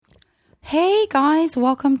Hey guys,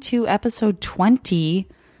 welcome to episode 20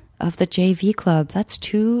 of the JV Club. That's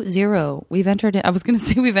 20. We've entered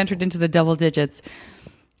into the double digits.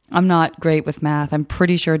 I'm not great with math. I'm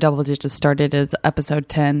pretty sure double digits started as episode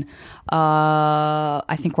 10.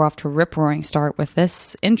 I think we're off to a rip-roaring start with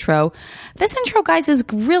this intro. This intro, guys, is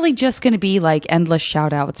really just going to be like endless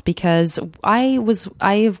shout-outs because I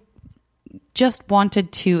have just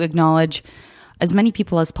wanted to acknowledge as many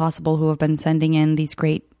people as possible who have been sending in these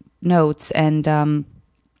great notes. And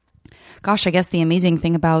gosh, I guess the amazing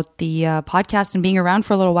thing about the podcast and being around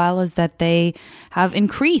for a little while is that they have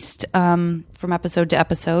increased from episode to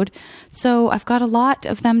episode. So I've got a lot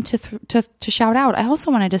of them to shout out. I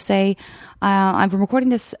also wanted to say I've been recording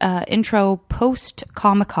this intro post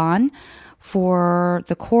Comic-Con for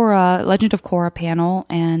the Korra, Legend of Korra panel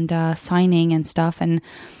and signing and stuff. And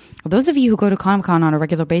those of you who go to Comic-Con on a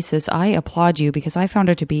regular basis, I applaud you because I found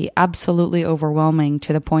it to be absolutely overwhelming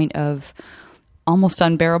to the point of almost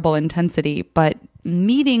unbearable intensity. But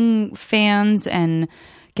meeting fans and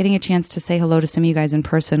getting a chance to say hello to some of you guys in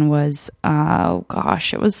person was,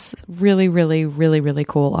 it was really, really, really, really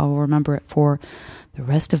cool. I'll remember it for the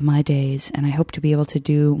rest of my days, and I hope to be able to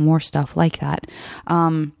do more stuff like that.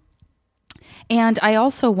 And I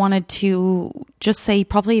also wanted to just say,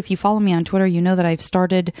 probably if you follow me on Twitter, you know that I've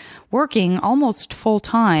started working almost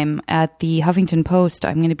full-time at the Huffington Post.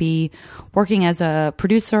 I'm going to be working as a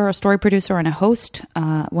producer, a story producer, and a host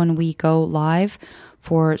when we go live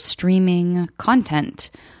for streaming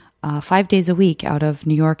content 5 days a week out of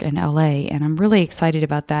New York and LA. And I'm really excited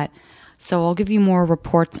about that. So I'll give you more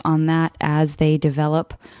reports on that as they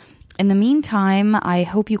develop. In the meantime, I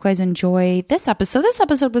hope you guys enjoy this episode. This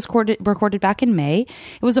episode was recorded back in May.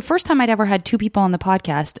 It was the first time I'd ever had two people on the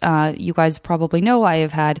podcast. You guys probably know I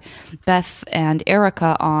have had Beth and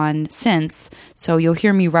Erica on since, so you'll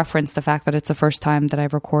hear me reference the fact that it's the first time that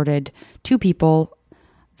I've recorded two people.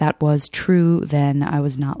 That was true then. I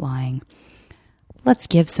was not lying. Let's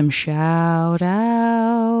give some shout-outs.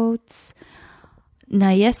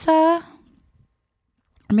 Nyssa,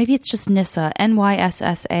 or maybe it's just Nissa,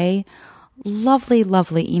 Nyssa. Lovely,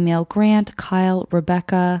 lovely email. Grant, Kyle,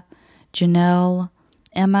 Rebecca, Janelle,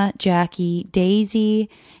 Emma, Jackie, Daisy,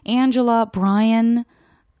 Angela, Brian,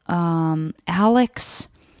 Alex,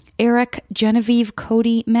 Eric, Genevieve,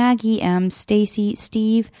 Cody, Maggie M, Stacy,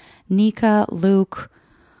 Steve, Nika, Luke,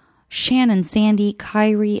 Shannon, Sandy,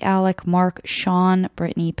 Kyrie, Alec, Mark, Sean,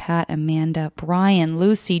 Brittany, Pat, Amanda, Brian,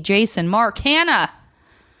 Lucy, Jason, Mark, Hannah.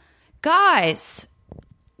 Guys,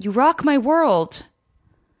 you rock my world.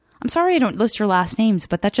 I'm sorry I don't list your last names,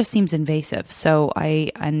 but that just seems invasive. So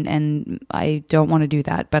I don't want to do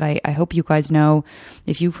that. But I hope you guys know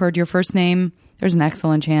if you've heard your first name, there's an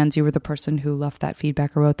excellent chance you were the person who left that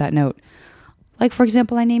feedback or wrote that note. Like, for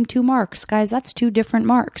example, I named two Marks. Guys, that's two different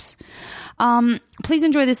Marks. Please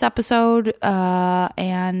enjoy this episode.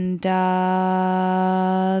 And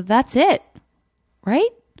that's it. Right?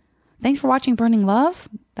 Thanks for watching Burning Love.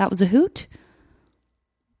 That was a hoot.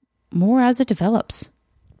 More as it develops.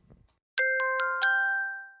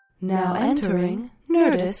 Now entering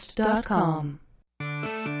Nerdist.com.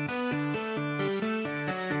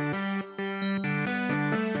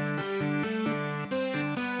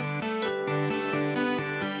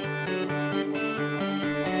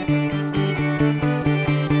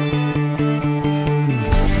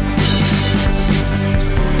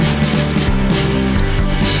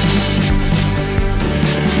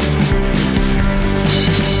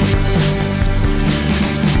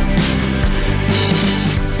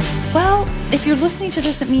 If you're listening to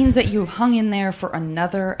this, it means that you've hung in there for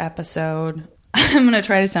another episode. I'm going to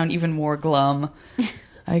try to sound even more glum.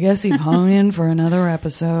 I guess you've hung in for another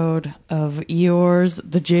episode of Eeyore's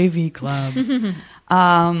The JV Club.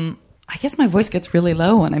 I guess my voice gets really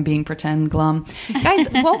low when I'm being pretend glum. Guys,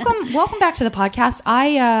 welcome back to the podcast.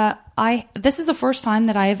 This is the first time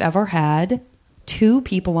that I have ever had two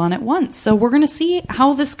people on at once. So we're going to see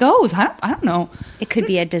how this goes. I don't know. It could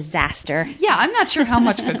be a disaster. Yeah, I'm not sure how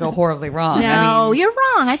much could go horribly wrong. No, you're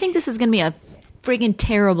wrong. I think this is going to be a friggin'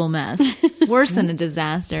 terrible mess. Worse than a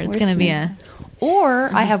disaster. It's going to be a... Or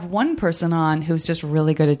I have one person on who's just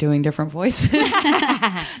really good at doing different voices.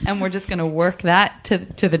 And we're just going to work that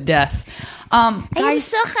to the death. I'm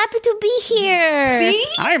so happy to be here. See?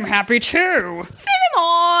 I'm happy too.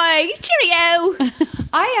 Phirman, cheerio.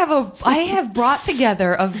 I have brought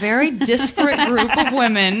together a very disparate group of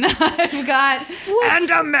women. I've got... And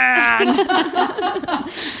a man.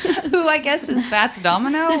 Who I guess is Fats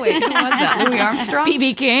Domino. Wait, who was that? Louis Armstrong?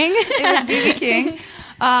 B.B. King. It was B.B. King.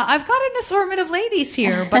 I've got an assortment of ladies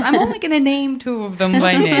here, but I'm only going to name two of them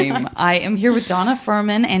by name. I am here with Dannah Feinglass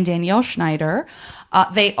Phirman and Danielle Schneider.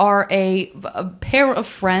 They are a pair of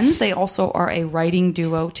friends. They also are a writing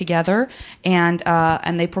duo together, and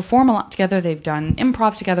they perform a lot together. They've done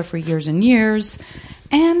improv together for years and years,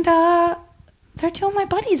 and they're two of my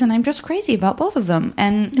buddies, and I'm just crazy about both of them.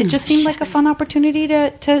 And it just seemed like a fun opportunity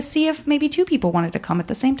to see if maybe two people wanted to come at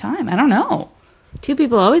the same time. I don't know. Two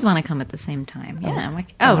people always want to come at the same time. Yeah. I'm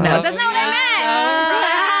like, no, that's not what I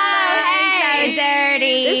meant. So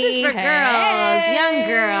dirty. This is for girls, young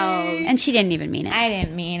girls. And she didn't even mean it. I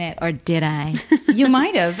didn't mean it, or did I? You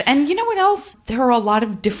might have. And you know what else? There are a lot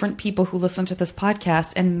of different people who listen to this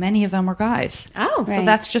podcast, and many of them are guys. Oh, So Right.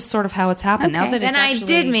 that's just sort of how it's happened. Okay. Now that then it's I actually,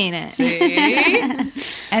 did mean it.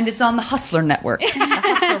 and it's on the Hustler Network, the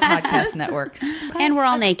Hustler Podcast Network. And we're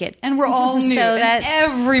all naked. And we're all nude. So and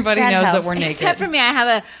everybody that knows helps. that we're naked. Except for me, I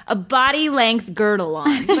have a body-length girdle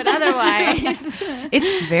on. But otherwise,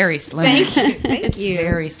 It's very slimming. thank you.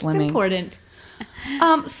 Very It's slimming. important.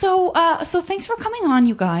 So thanks for coming on,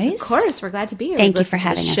 you guys. Of course, we're glad to be here. Thank We you for listen to the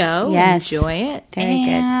having us. show. Yes. Enjoy it. Very good.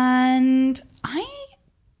 And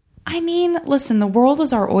I mean, listen, the world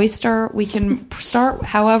is our oyster. We can start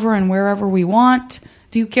however and wherever we want.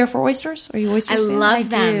 Do you care for oysters? Are you oysters I fans? love I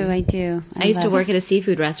them. do. I used to work at a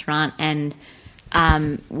seafood restaurant and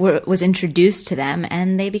was introduced to them,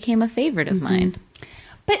 and they became a favorite of mine.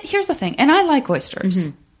 But here's the thing, and I like oysters.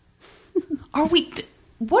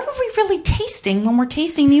 What are we really tasting when we're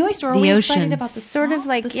tasting the oyster? Are The we ocean. excited about the Sort sauce, of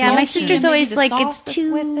like, the yeah, my salty, sister's and maybe always the like, sauce it's that's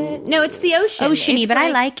too with it? No, it's the ocean. oceany, It's but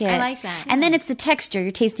I like it. I like that. And then it's the texture.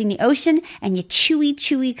 You're tasting the ocean and you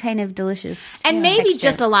chewy, kind of delicious. And maybe texture.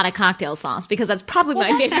 just a lot of cocktail sauce, because that's probably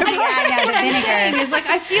my favorite part. Yeah, the vinegar. It's like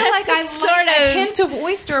I feel like I Sort like a of. hint of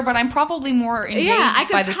oyster, but I'm probably more engaged Yeah, I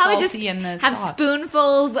by could the probably salty just and the have sauce.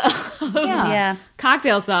 spoonfuls of Yeah.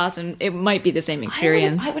 cocktail sauce, and it might be the same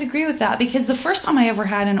experience. I would agree with that, because the first time I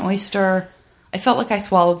ever had an oyster, I felt like I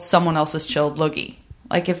swallowed someone else's chilled loogie.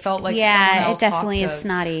 Like it felt like someone Yeah, else it definitely talked is to-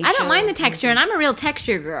 snotty. I don't mind the texture, and I'm a real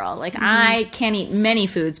texture girl. Like, I can't eat many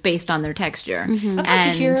foods based on their texture. I'd like to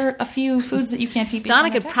hear a few foods that you can't eat. based on Donna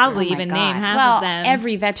their could texture. probably Oh my even God. name half well, of them.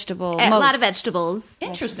 every vegetable. A lot most. of vegetables.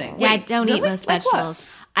 Interesting. Yeah, I Wait, don't eat really? most Like what?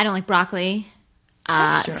 vegetables. I don't like broccoli.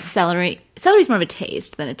 Texture. Celery. Celery's more of a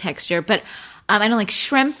taste than a texture. But I don't like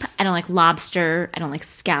shrimp. I don't like lobster. I don't like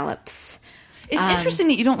scallops. It's interesting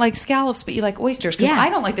that you don't like scallops, but you like oysters. Because Yeah. I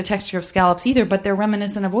don't like the texture of scallops either, but they're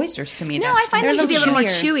reminiscent of oysters to me. No, now. I find They're them to a be a little little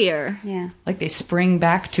more chewier. Yeah. Like they spring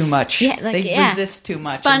back too much. Yeah, like, they yeah. resist too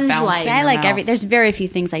much. Sponge-like. And bounce in I your like mouth. every. There's very few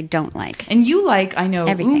things I don't like. And you like, I know,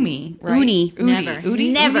 Everything. umi, right? Uni. Never.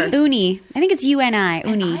 Udi? Never. Uni? Uni. I think it's UNI.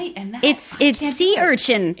 Uni. and that- it's I it's can't sea do it.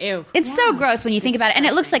 urchin. Ew. It's so gross when you think about it, and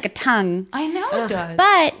it looks like a tongue. I know it does.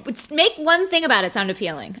 But Make one thing about it sound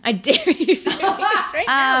appealing. I dare you to. Right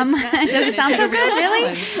now. it doesn't sound so good,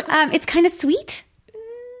 really. It's kind of sweet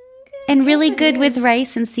and really good with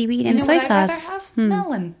rice and seaweed and you know soy what I'd rather sauce. have?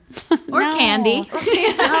 Melon. Or candy.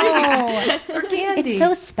 Oh, Or candy. it's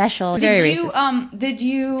so special. Very Did you racist. did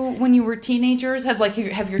you when you were teenagers have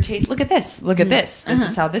your taste? Look at this. Look at this. This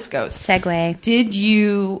is how this goes. Segue. Did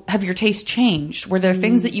you have your taste changed? Were there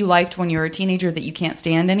things that you liked when you were a teenager that you can't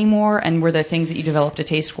stand anymore? And were there things that you developed a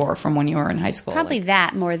taste for from when you were in high school? Probably Like,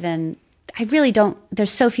 that more than I really don't.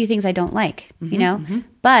 There's so few things I don't like, you know.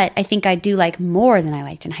 But I think I do like more than I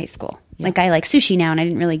liked in high school. Like I like sushi now, and I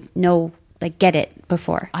didn't really get it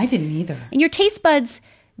before. I didn't either. And your taste buds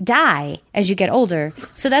die as you get older.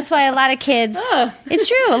 So that's why a lot of kids, it's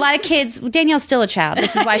true, a lot of kids, Danielle's still a child.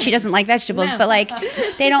 This is why she doesn't like vegetables, but like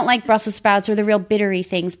they don't like Brussels sprouts or the real bittery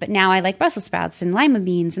things. But now I like Brussels sprouts and lima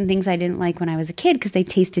beans and things I didn't like when I was a kid because they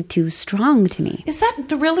tasted too strong to me. Is that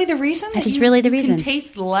really the reason? That is really the you reason. can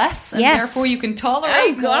taste less, and Yes. therefore you can tolerate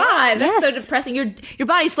Oh more? God, that's so Yes. depressing. Your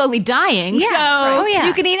body's slowly dying, Yeah. so Oh, yeah.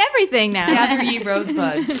 you can eat everything now. Gather ye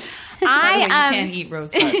rosebuds. By the way, you can't eat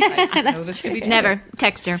rosebuds. I know this to be true. Never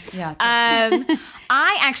texture. Yeah,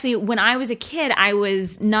 I actually, when I was a kid, I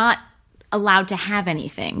was not allowed to have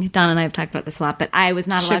anything. Donna and I have talked about this a lot, but I was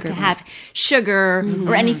not allowed to have sugar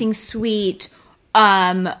or anything sweet,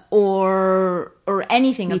 or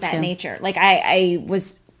anything of that too. nature. Like I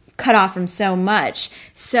was cut off from so much.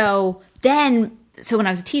 So when I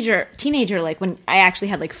was a teenager, like when I actually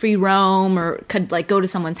had like free roam or could like go to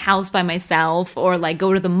someone's house by myself or like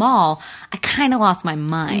go to the mall, I kind of lost my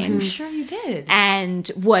mind. I'm sure you did.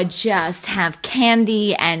 And would just have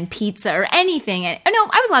candy and pizza or anything. And, no,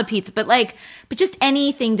 I was allowed pizza, but just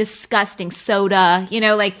anything disgusting, soda,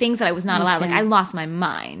 like things that I was not allowed. Like I lost my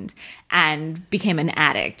mind and became an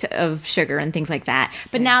addict of sugar and things like that. Same.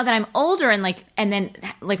 But now that I'm older and then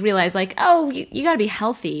realize you got to be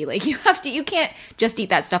healthy. Like you can't just eat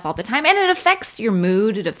that stuff all the time. And it affects your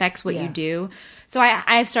mood. It affects what you do. So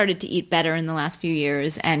I've started to eat better in the last few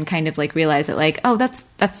years and kind of realize that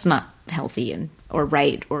that's not healthy or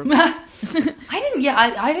right or.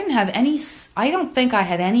 I didn't have any. I don't think I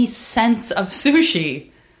had any sense of sushi.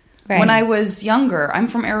 Right. When I was younger. I'm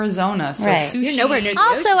from Arizona, so sushi. You're nowhere near the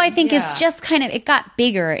Also, ocean. I think it's just kind of, it got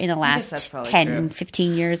bigger in the last 10,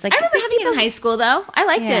 15 years. I remember having it in high school, though. I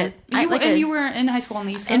liked it. You were in high school on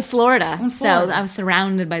the East Coast? In Florida. So I was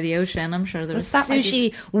surrounded by the ocean. I'm sure there was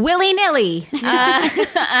sushi willy-nilly.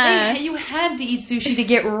 You had to eat sushi to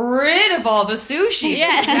get rid of all the sushi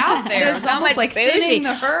that was out there. There's so much sushi.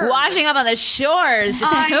 The herd. Washing up on the shores,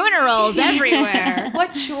 just tuna rolls everywhere.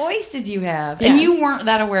 What choice did you have? Yes. And you weren't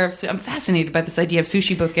that aware of sushi. I'm fascinated by this idea of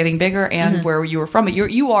sushi both getting bigger and where you were from. But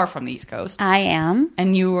you are from the East Coast. I am.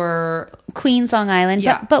 And you were... Queens, Long Island.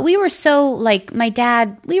 Yeah. But we were so, my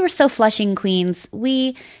dad, we were so Flushing, Queens.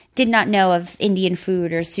 We did not know of Indian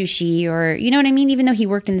food or sushi or, you know what I mean? Even though he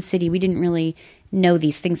worked in the city, we didn't really know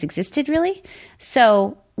these things existed, really.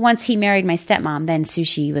 So once he married my stepmom, then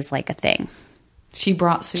sushi was a thing. She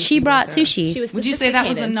brought sushi. She brought sushi. Would you say that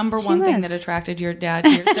was the number one thing that attracted your dad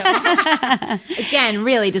to your stepmom? Again,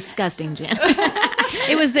 really disgusting, Jen.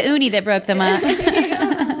 It was the uni that broke them up.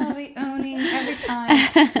 The uni every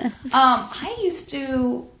time. I used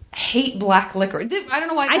to hate black licorice. I don't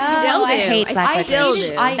know why. I still do. I hate black licorice.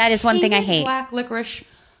 That is one thing I hate. Black licorice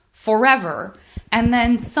forever, and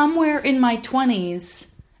then somewhere in my 20s,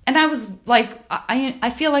 and I was I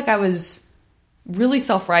feel like I was really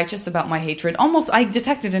self-righteous about my hatred. Almost, I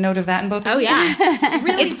detected a note of that in both. Oh yeah,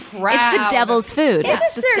 really proud. It's the devil's food. There's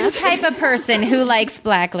a certain type of person who likes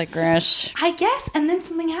black licorice, I guess. And then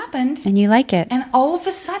something happened, and you like it, and all of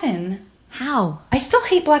a sudden. How? I still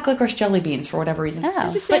hate black licorice jelly beans for whatever reason.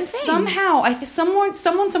 Oh. But somehow, someone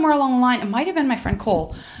somewhere along the line, it might have been my friend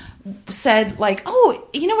Cole, said oh,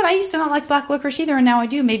 you know what? I used to not like black licorice either, and now I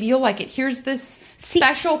do. Maybe you'll like it. Here's this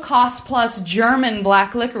special cost plus German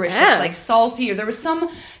black licorice that's salty, or there was some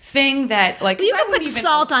thing that you can put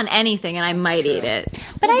salt on anything, and I might eat it.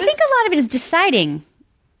 But I think a lot of it is deciding.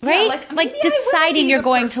 Right? Yeah, deciding you're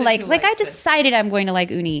going to I decided I'm going to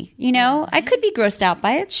like uni, I could be grossed out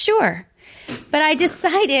by it, sure. But I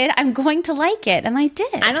decided I'm going to like it, and I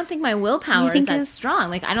did. I don't think my willpower is that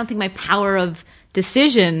strong. I don't think my power of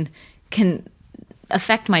decision can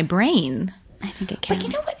affect my brain. I think it can. But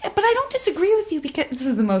you know what? But I don't disagree with you because this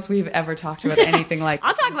is the most we've ever talked about anything like this.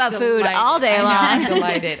 I'll talk about food all day long. I'm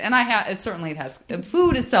delighted. And it certainly has.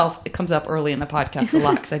 Food itself, it comes up early in the podcast a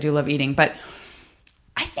lot because I do love eating. But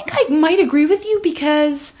I think I might agree with you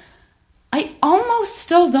because I almost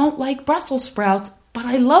still don't like Brussels sprouts, but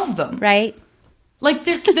I love them. Right?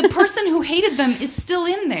 The person who hated them is still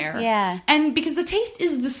in there. Yeah. And because the taste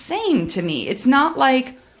is the same to me. It's not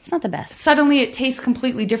it's not the best. Suddenly it tastes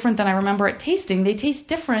completely different than I remember it tasting. They taste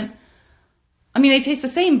different. I mean, they taste the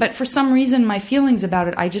same, but for some reason, my feelings about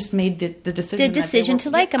it, I just made the decision. The decision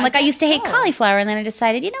to like them. I used to hate cauliflower, and then I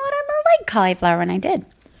decided, you know what, I'm going to like cauliflower, and I did.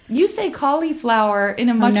 You say cauliflower in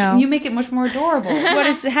you make it much more adorable.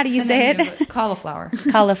 How do you say it? Cauliflower.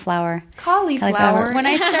 Cauliflower. When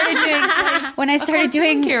I started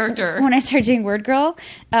doing Word Girl,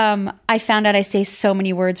 I found out I say so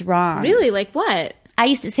many words wrong. Really? Like what? I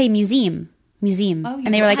used to say museum.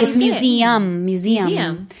 And they were like, it's museum.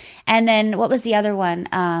 And then what was the other one?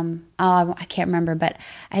 I can't remember, but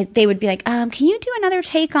they would be like, can you do another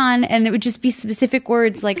take on? And it would just be specific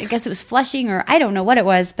words, I guess it was Flushing, or I don't know what it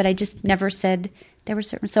was, but I just never said there were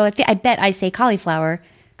certain. So I bet I say cauliflower.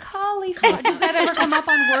 Cauliflower. Does that ever come up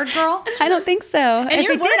on Word Girl? I don't think so. And if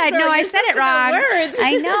it did, I'd know I said it wrong. Words.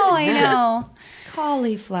 I know.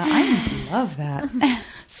 Cauliflower. I love that.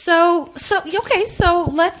 So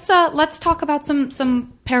let's talk about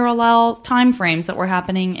some parallel time frames that were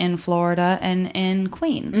happening in Florida and in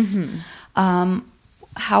Queens. Mm-hmm.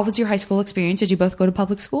 How was your high school experience? Did you both go to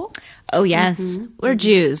public school? Oh, yes. Mm-hmm. We're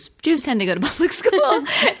Jews. Jews tend to go to public school.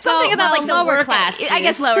 Something about the lower class. I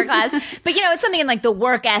guess lower class. But, it's something in the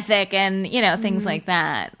work ethic and, things like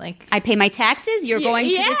that. I pay my taxes. You're going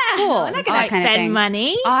to the school. I'm not going to spend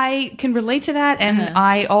money. I can relate to that. And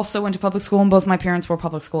I also went to public school, and both my parents were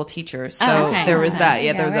public school teachers. So there was that.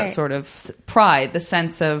 Yeah, there was that sort of pride, the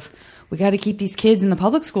sense of, we got to keep these kids in the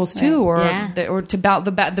public schools too, or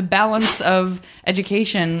the balance of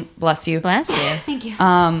education. Bless you. Thank you.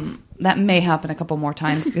 that may happen a couple more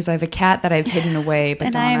times because I have a cat that I've hidden away, but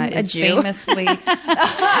And Donna I'm a is Jew. famously...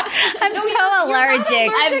 I'm so allergic.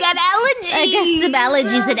 I've got allergies. I got some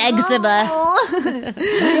allergies and eczema.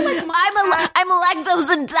 I'm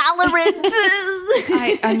lactose intolerant.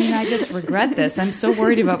 I mean, I just regret this. I'm so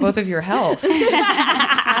worried about both of your health.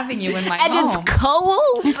 Having you in my and home. it's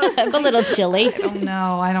cold. I'm a little chilly. Oh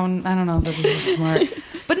no, I don't know if this is smart.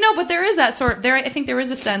 But there is that I think there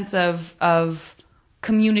is a sense of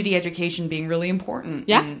community education being really important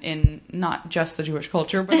in not just the Jewish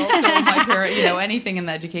culture, but also my parent, anything in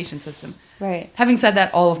the education system. Right. Having said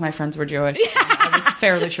that, all of my friends were Jewish. I was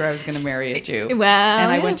fairly sure I was going to marry a Jew. Well,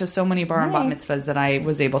 and I went to so many bar and bat mitzvahs that I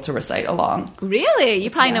was able to recite along. Really? You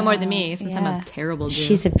probably know more than me since I'm a terrible Jew.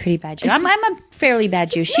 She's a pretty bad Jew. I'm a fairly bad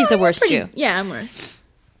Jew. She's a worse Jew. Yeah, I'm worse.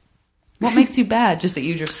 What makes you bad? Just that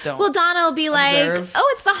you just don't. Well, Donna will be like, observe. "Oh,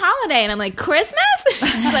 it's the holiday," and I'm like, "Christmas?"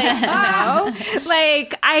 Like, no.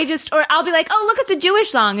 Like, or I'll be like, "Oh, look, it's a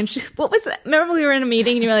Jewish song." And what was that? Remember we were in a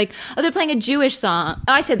meeting and you were like, "Oh, they're playing a Jewish song."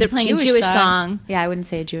 Oh, I said they're playing a Jewish song. Yeah, I wouldn't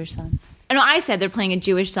say a Jewish song. No, I said they're playing a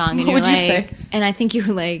Jewish song. And What would you're you like, say? And I think you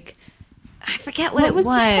were like, I forget what it was.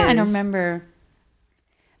 I don't remember.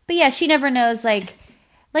 But yeah, she never knows like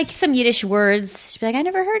some Yiddish words. She'd be like, I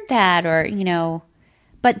never heard that, or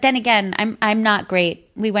But then again, I'm not great.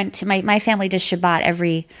 We went to my family does Shabbat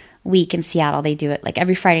every week in Seattle. They do it like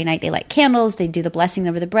every Friday night. They light candles. They do the blessing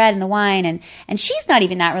over the bread and the wine. And she's not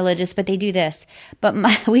even that religious, but they do this. But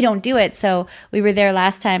we don't do it. So we were there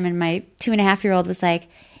last time, and my 2.5-year-old was like,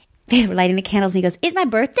 they were lighting the candles, and he goes, "It's my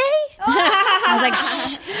birthday?" I was like,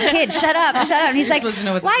 "Shh, kid, shut up." And he's like,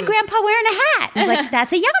 "Why, Grandpa wearing a hat?" I was like,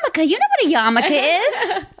 "That's a yarmulke. You know what a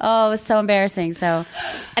yarmulke is." Oh, it was so embarrassing. So,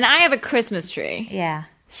 And I have a Christmas tree. yeah.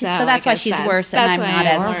 So I that's why guess she's worse, and I'm not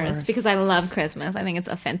as worse. because I love Christmas. I think it's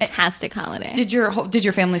a fantastic holiday. Did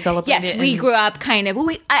your family celebrate it? Yes, we grew up kind of.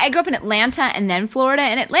 Well, I grew up in Atlanta and then Florida.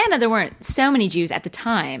 In Atlanta, there weren't so many Jews at the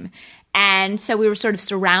time. And so we were sort of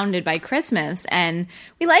surrounded by Christmas, and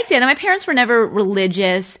we liked it. And my parents were never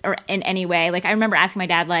religious or in any way. Like, I remember asking my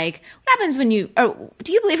dad, like, what happens when do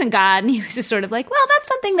you believe in God? And he was just sort of like, well, that's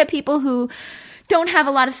something that people who don't have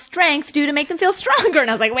a lot of strength do to make them feel stronger. And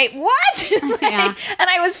I was like, wait, what? And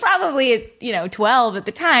I was probably 12 at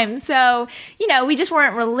the time. So, we just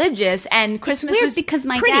weren't religious, and Christmas Weird was because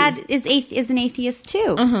my pretty. dad is an atheist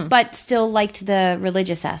too, but still liked the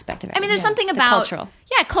religious aspect of it. I mean, there's something the about cultural.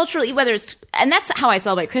 Yeah, culturally, and that's how I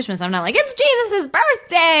celebrate Christmas. I'm not like, it's Jesus'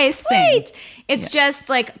 birthday, sweet. Same. It's just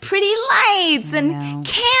like pretty lights and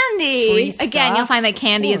candy. Free Again, stuff, you'll find that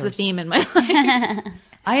candy is the course. theme in my life.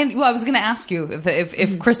 I was going to ask you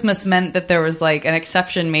if Christmas meant that there was like an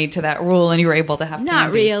exception made to that rule and you were able to have Not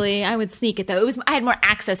candy. really. I would sneak it though. I had more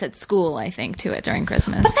access at school, I think, to it during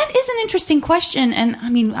Christmas. But that is an interesting question. And I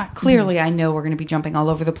mean, clearly I know we're going to be jumping all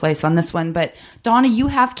over the place on this one. But Donna, you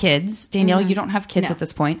have kids. Danielle, you don't have kids at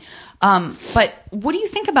this point. But what do you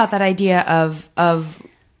think about that idea of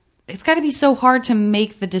it's got to be so hard to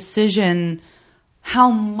make the decision,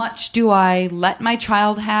 how much do I let my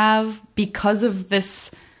child have because of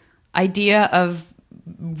this idea of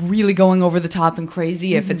really going over the top and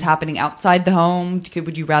crazy if it's happening outside the home?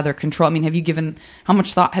 Would you rather control? I mean, how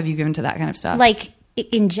much thought have you given to that kind of stuff? Like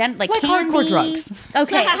in general, like candy? hardcore drugs.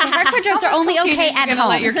 Okay, hardcore drugs are only okay at home.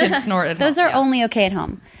 Let your kids snort at Those home. are only okay at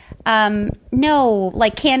home. No,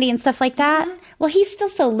 like candy and stuff like that. Well, he's still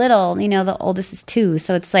so little. The oldest is 2,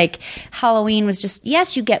 so it's like Halloween was just,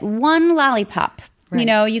 yes, you get one lollipop. Right.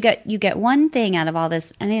 You get one thing out of all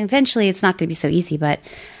this, and then eventually it's not going to be so easy. But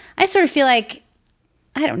I sort of feel like,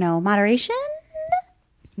 I don't know, moderation?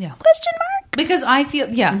 Yeah. Question mark? Because I feel,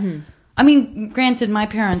 I mean, granted, my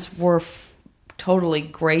parents were totally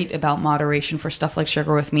great about moderation for stuff like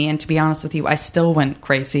sugar with me, and to be honest with you, I still went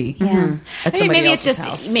crazy at somebody maybe else's it's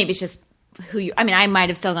house. maybe it's just who you. I mean, I might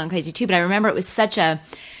have still gone crazy too, but I remember it was such a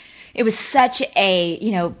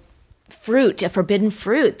fruit, a forbidden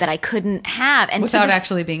fruit that I couldn't have, and Without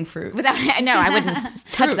actually being fruit. No, I wouldn't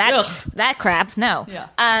touch that crap. No. Yeah.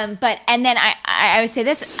 And then I always say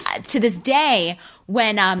this to this day,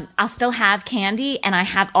 when I'll still have candy and I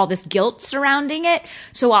have all this guilt surrounding it,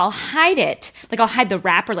 so I'll hide it. Like, I'll hide the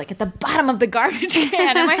wrapper like at the bottom of the garbage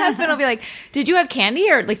can, and my husband will be like, "Did you have candy?"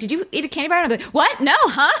 or like, "Did you eat a candy bar?" And I'll be like, "What? No,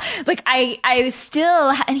 huh?" Like, I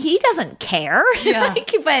still, and he doesn't care. Yeah. But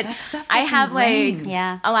That stuff I gets have ingrained.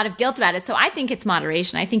 a lot of guilt about it. So I think it's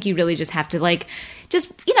moderation. I think you really just have to like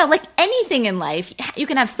anything in life, you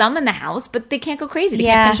can have some in the house, but they can't go crazy. They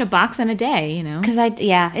can't finish a box in a day, Because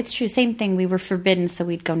it's true. Same thing. We were forbidden, so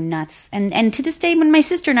we'd go nuts. And to this day, when my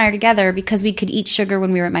sister and I are together, because we could eat sugar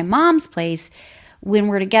when we were at my mom's place, when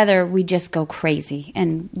we're together, we just go crazy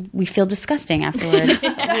and we feel disgusting afterwards.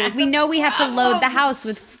 We know we have to load the house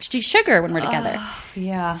with sugar when we're together.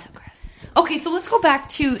 Yeah. So gross. Okay, so let's go back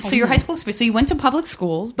to your high school experience. So you went to public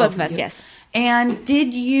schools, Both of us, yes. And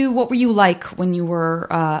what were you like when you were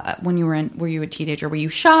were you a teenager? Were you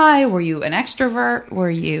shy? Were you an extrovert? Were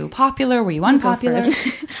you popular? Were you unpopular?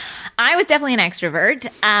 I was definitely an extrovert.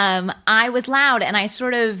 I was loud, and I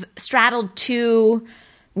sort of straddled two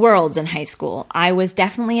worlds in high school. I was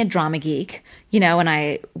definitely a drama geek, and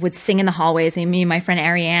I would sing in the hallways. And me and my friend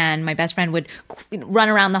Ariane, my best friend, would run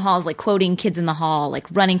around the halls, like quoting Kids in the Hall, like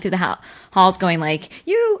running through the halls going like,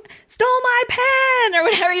 "You stole my pen," or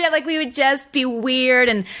whatever. Like we would just be weird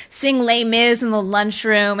and sing Les Mis in the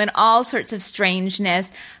lunchroom and all sorts of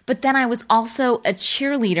strangeness. But then I was also a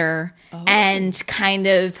cheerleader and kind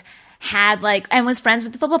of had and was friends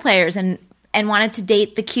with the football players and wanted to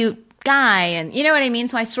date the cute guy, and you know what I mean?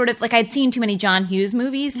 So I sort of I'd seen too many John Hughes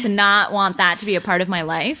movies to not want that to be a part of my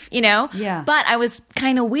life, Yeah. But I was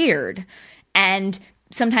kind of weird, and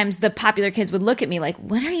sometimes the popular kids would look at me like,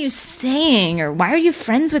 "What are you saying?" or "Why are you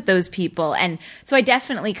friends with those people?" And so I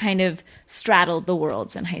definitely kind of straddled the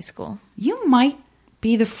worlds in high school. You might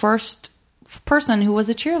be the first person who was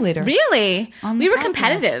a cheerleader. Really? On the We were podcast.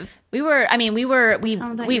 competitive. We were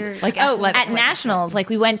Like athletic, at nationals.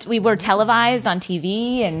 We were televised on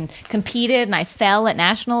TV and competed, and I fell at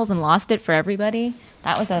nationals and lost it for everybody.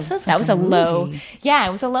 That was a low. movie. Yeah,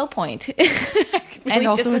 it was a low point. And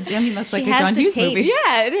also, that's like She a has John the Hughes tape. movie.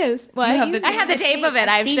 Yeah, it is. What? You have the I have the tape of it. I've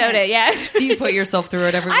I've seen showed it. it. Yes. Do you put yourself through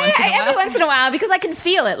it every once in a while? Every once in a while, because I can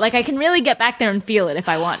feel it. I can really get back there and feel it if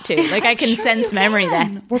I want to. I can sense memory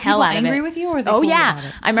that Were hell people out of angry it. with you, or were they Oh cool yeah, about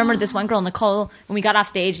it? I remember this one girl, Nicole, when we got off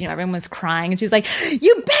stage. Everyone was crying, and she was like,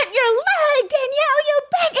 "You bent your leg, Danielle. You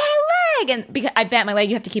bent your leg." And because I bent my leg,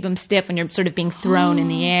 you have to keep them stiff when you're sort of being thrown in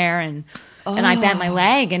the air, and I bent my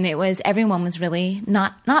leg, and everyone was really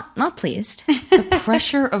not pleased. The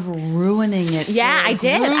pressure of ruining it. Yeah, for a I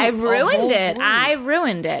did. group, I a ruined whole it. group. I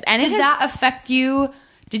ruined it. And Did that affect you?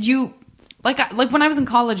 Did you like when I was in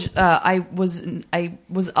college? I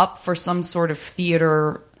was up for some sort of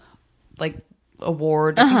theater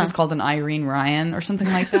award. I think it was called an Irene Ryan or something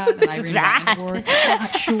like that. An Irene Ryan award. I'm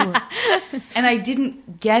not sure. And I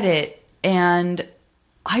didn't get it, and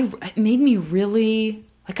it made me really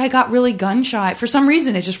I got really gun shy for some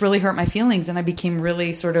reason. It just really hurt my feelings, and I became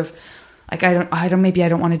really sort of. Maybe I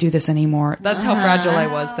don't want to do this anymore. That's how fragile I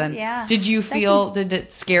was then. Yeah. Did you feel, did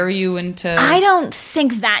it scare you into? I don't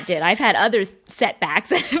think that did. I've had other setbacks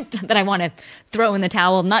that I want to throw in the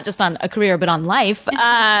towel, not just on a career, but on life.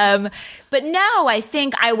 But no, I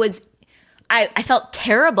think I felt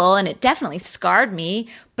terrible, and it definitely scarred me,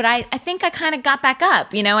 but I think I kind of got back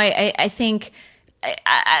up. I think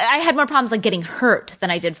I had more problems getting hurt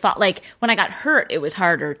than I did fall. When I got hurt, it was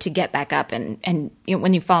harder to get back up, and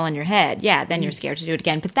when you fall on your head, then you're scared to do it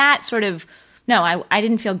again. But that sort of no, I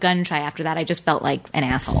didn't feel gun shy after that. I just felt like an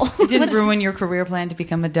asshole. It didn't ruin your career plan to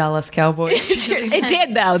become a Dallas Cowboys. It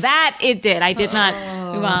did though. That it did. I did not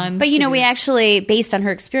move on. But we actually, based on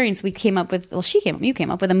her experience, you came up with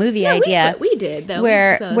a movie idea. We did though.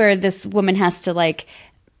 Where this woman has to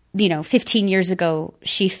 15 years ago,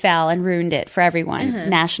 she fell and ruined it for everyone,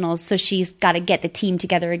 nationals. So she's got to get the team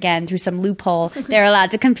together again through some loophole. They're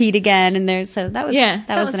allowed to compete again. And that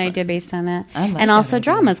was an idea based on that. And also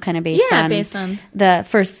drama's kind of based on the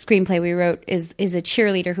first screenplay we wrote is a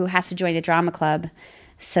cheerleader who has to join a drama club.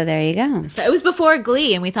 So there you go. So it was before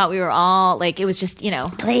Glee, and we thought we were all it was just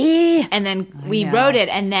Glee. And then we wrote it,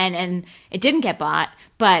 and it didn't get bought.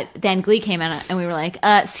 But then Glee came out, and we were like,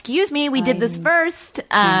 "Excuse me, we did this first."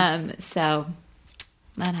 So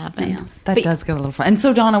that happened. Yeah, that does get a little fun. And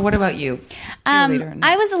so, Donna, what about you? Cheerleader.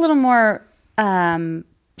 I was a little more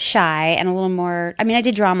shy and a little more. I mean, I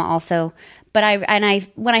did drama also, but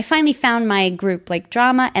when I finally found my group,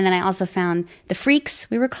 drama, and then I also found the Freaks.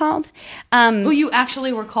 We were called. You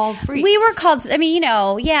actually were called Freaks. We were called. I mean,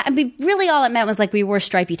 yeah. I mean, really, all it meant was we wore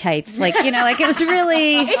stripy tights. It was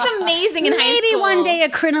really. It's amazing in high school. Maybe one day a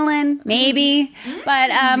crinoline, maybe.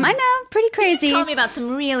 But I know, pretty crazy. You told me about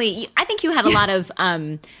some really. I think you had a lot of.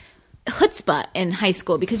 Chutzpah in high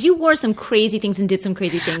school because you wore some crazy things and did some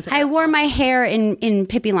crazy things. I wore my hair in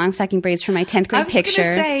Pippi Longstocking braids for my 10th grade picture. I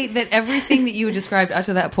was going to say that everything that you described up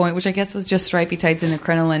to that point, which I guess was just stripy tights and a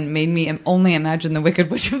crinoline, made me only imagine the Wicked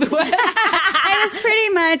Witch of the West. I was pretty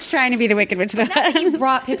much trying to be the Wicked Witch. You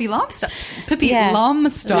brought Pippi Longstocking. Pippi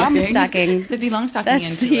Longstocking That's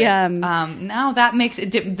into the, it. Now that makes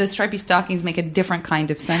it, the stripy stockings make a different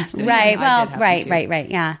kind of sense. To right. me. Well, right.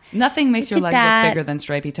 Yeah. Nothing makes your Did legs that. look bigger than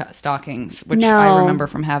stripy stockings, which No. I remember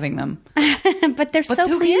from having them. But they're so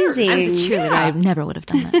who cares? pleasing. I was a cheerleader. I never would have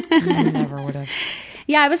done that. I never would have.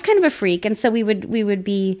 Yeah, I was kind of a freak, and so we would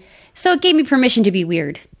be. So it gave me permission to be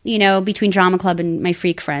weird. You know, between drama club and my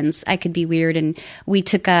freak friends, I could be weird. And we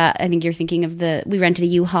took I think you're thinking of we rented a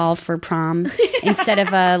U-Haul for prom instead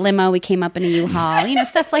of a limo. We came up in a U-Haul, you know,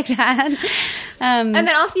 stuff like that. And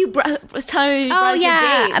then also you was telling me you brought us your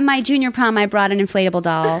date. My junior prom, I brought an inflatable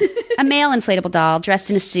doll, a male inflatable doll, dressed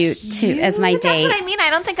in a suit as my date. That's what I mean. I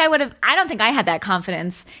don't think I had that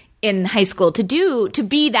confidence in high school to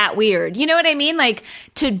be that weird. You know what I mean? Like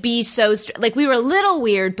to be so like we were a little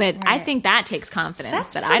weird, but I think that takes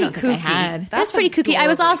confidence that I don't think I had. That was pretty kooky. I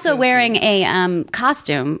was also wearing a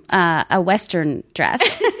costume, a Western dress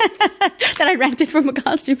that I rented from a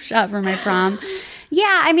costume shop for my prom. Yeah,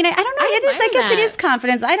 I mean, I don't know. I guess it is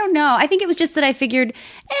confidence. I don't know. I think it was just that I figured,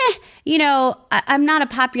 you know, I'm not a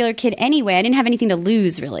popular kid anyway. I didn't have anything to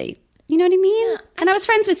lose, really. You know what I mean? Yeah, and I was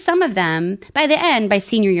friends with some of them. By the end, by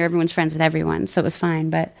senior year, everyone's friends with everyone, so it was fine.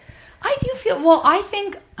 But I do feel, well,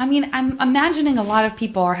 I'm imagining a lot of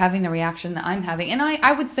people are having the reaction that I'm having. And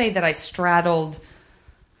I would say that I straddled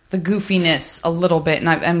the goofiness a little bit. And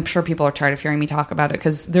I'm sure people are tired of hearing me talk about it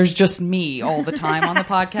because there's just me all the time on the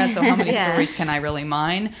podcast. So how many stories can I really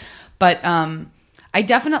mine? But I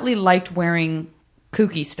definitely liked wearing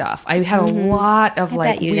kooky stuff. I had a lot of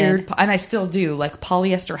like weird, and I still do, like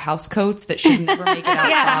polyester house coats that should never make it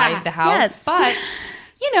outside the house. Yes. But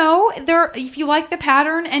you know, if you like the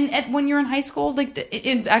pattern, and when you're in high school, like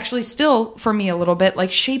it actually still for me a little bit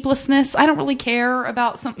like shapelessness. I don't really care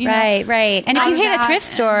about something. Right. And if you hit a thrift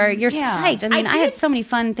store, you're psyched. I mean, I had so many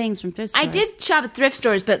fun things from thrift stores. I did shop at thrift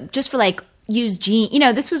stores, but just for like used jeans. You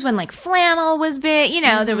know, this was when like flannel was big. You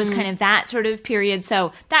know, there was kind of that sort of period.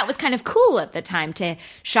 So that was kind of cool at the time to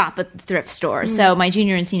shop at the thrift store. So my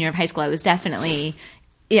junior and senior of high school, I was definitely,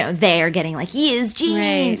 you know, there getting like used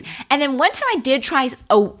jeans. Right. And then one time I did try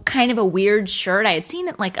a kind of a weird shirt. I had seen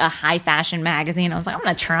it like a high fashion magazine. I was like, I'm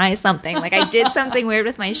going to try something. Like I did something weird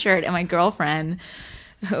with my shirt, and my girlfriend,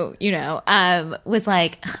 who, you know, was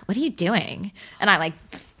like, what are you doing? And I like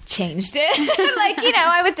changed it. Like, you know,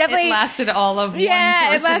 I was definitely... It lasted all of one person.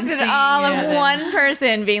 Yeah, it lasted all of one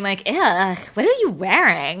person being like, ugh, what are you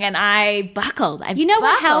wearing? And I buckled.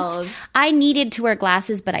 What helped? I needed to wear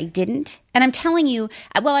glasses, but I didn't. And I'm telling you,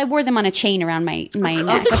 well, I wore them on a chain around my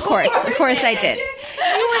neck. Of course I did.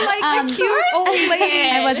 You were like the cute old lady.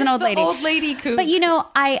 I was an old lady. The old lady cool. But, you know,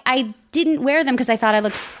 I didn't wear them because I thought I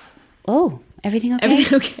looked... Oh, everything okay?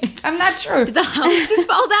 Everything okay? I'm not sure. Did the house just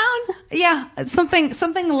fall down? Yeah, something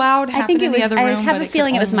loud happened in the other room. I have a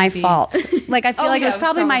feeling it was my fault. Like I feel like it was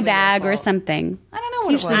probably my bag or something. I don't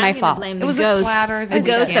know it's what usually it was. my fault. It was a platter. The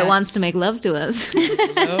ghost that wants to make love to us.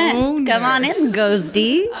 Come on in,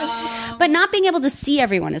 ghosty. But not being able to see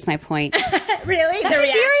everyone is my point. Really?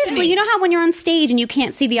 Seriously, you know how when you're on stage and you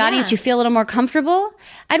can't see the audience, you feel a little more comfortable?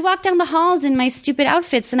 I'd walk down the halls in my stupid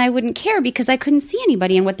outfits and I wouldn't care because I couldn't see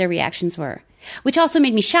anybody and what their reactions were. Which also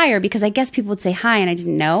made me shyer because I guess people would say hi and I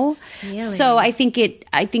didn't know. Really? So I think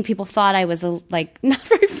people thought I was not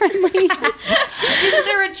very friendly. Is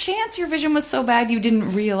there a chance your vision was so bad you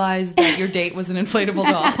didn't realize that your date was an inflatable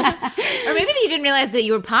doll? Or maybe you didn't realize that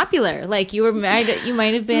you were popular. Like you might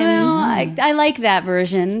have been. Well, I like that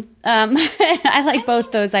version. I like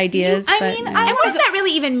both those ideas. And what does that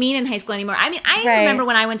really even mean in high school anymore? I mean, I remember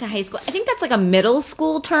when I went to high school, I think that's like a middle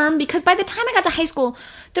school term because by the time I got to high school,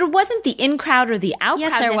 there wasn't the in crowd or the out crowd.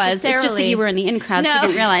 Yes, there was. It's just that you were in the in crowd, so you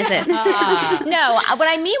didn't realize it. No, what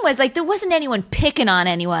I mean was like there wasn't anyone picking on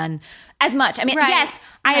anyone as much. I mean, yes,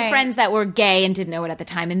 I had friends that were gay and didn't know it at the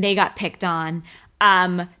time, and they got picked on.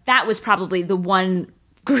 That was probably the one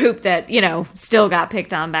group that, you know, still got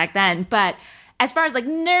picked on back then. But as far as like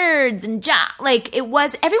nerds and like it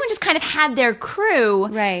was, everyone just kind of had their crew,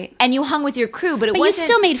 right? And you hung with your crew, but you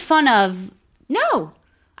still made fun of. No,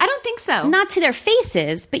 I don't think so. Not to their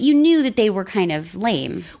faces, but you knew that they were kind of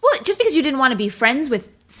lame. Well, just because you didn't want to be friends with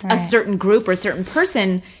a certain group or a certain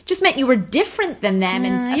person just meant you were different than them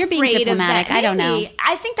and you're being diplomatic. I don't know.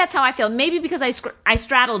 I think that's how I feel. Maybe because I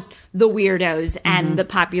straddled the weirdos and the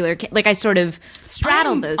popular, like I sort of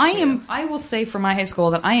straddled those two. I will say for my high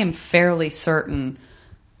school that I am fairly certain,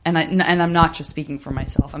 and I'm not just speaking for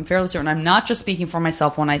myself. I'm fairly certain. I'm not just speaking for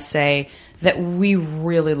myself when I say that we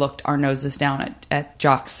really looked our noses down at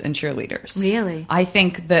jocks and cheerleaders. Really? I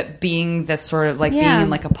think that being this sort of like being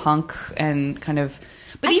like a punk and kind of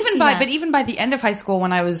But even by the end of high school,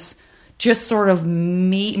 when I was just sort of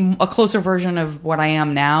a closer version of what I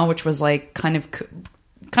am now, which was like kind of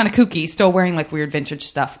kooky, still wearing like weird vintage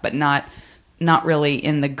stuff, but not really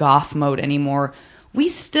in the goth mode anymore. We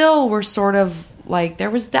still were sort of like, there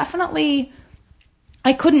was definitely,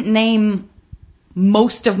 I couldn't name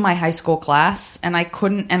most of my high school class, and I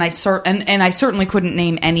certainly couldn't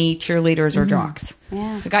name any cheerleaders or jocks.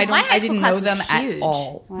 Yeah. Like I didn't know them at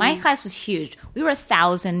all. Wow. My class was huge. We were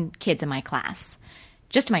 1,000 kids in my class.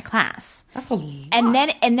 Just in my class. That's a lot. And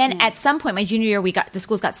then at some point, my junior year, the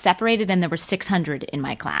schools got separated, and there were 600 in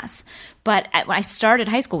my class. But when I started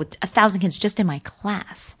high school with 1,000 kids just in my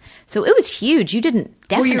class, so it was huge. You didn't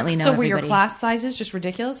definitely know. So were your class sizes just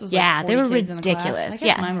ridiculous? Was yeah, like they were 40 kids in a class? ridiculous.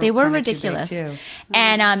 Yeah, they were ridiculous. Too.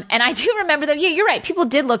 And I do remember though. Yeah, you're right. People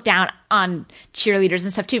did look down on cheerleaders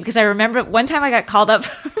and stuff too, because I remember one time I got called up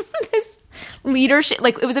for this leadership,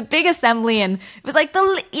 like it was a big assembly, and it was like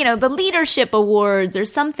the leadership awards or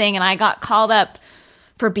something, and I got called up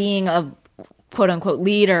for being a quote unquote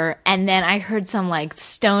leader, and then I heard some like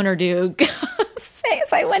stoner dude say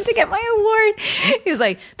as I went to get my award, he was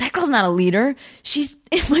like, "That girl's not a leader. She's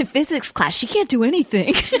in my physics class. She can't do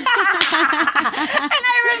anything." And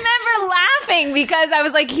I remember laughing because I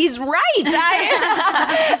was like, he's right.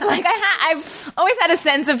 I've always had a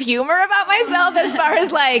sense of humor about myself as far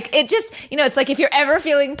as like, it just, it's like if you're ever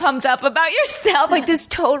feeling pumped up about yourself, like this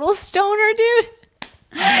total stoner dude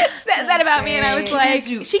said that about me, and I was like,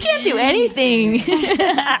 she can't do anything.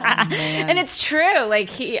 And it's true. Like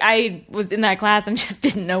I was in that class and just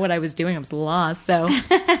didn't know what I was doing. I was lost. So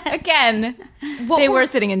again, they were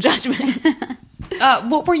sitting in judgment.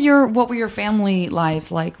 What were your family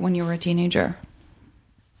lives like when you were a teenager?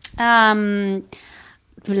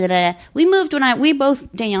 We moved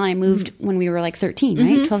Danielle and I moved when we were like 13,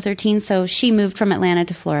 right? 12, 13. So she moved from Atlanta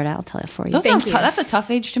to Florida. I'll tell you for you. That's a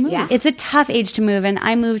tough age to move. Yeah. It's a tough age to move. And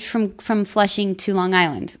I moved from Flushing to Long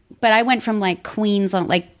Island. But I went from like Queens, on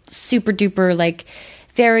like super duper, like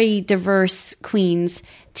very diverse Queens,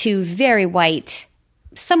 to very white,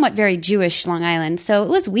 somewhat very Jewish Long Island. So it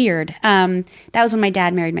was weird. That was when my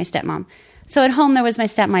dad married my stepmom. So at home there was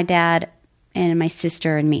my dad and my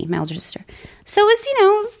sister and me, my older sister. So it was,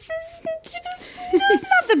 it was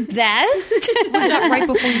not the best. Was that right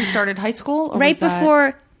before you started high school? Or right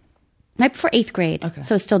before 8th grade. Okay.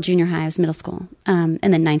 So it's still junior high. I was middle school. And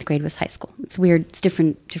then 9th grade was high school. It's weird. It's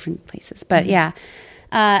different places. But yeah.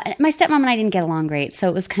 My stepmom and I didn't get along great. So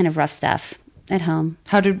it was kind of rough stuff at home.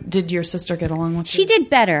 How did your sister get along with you? She did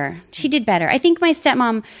better. I think my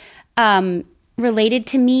stepmom related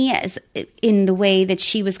to me as in the way that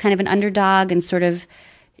she was kind of an underdog, and sort of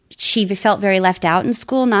she felt very left out in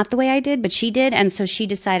school, not the way I did, but she did. And so she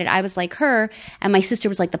decided I was like her, and my sister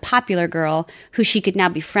was like the popular girl who she could now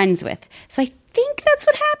be friends with. So I think that's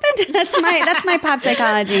what happened. That's my pop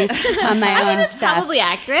psychology on my own that's stuff. Probably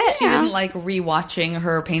accurate. She didn't like rewatching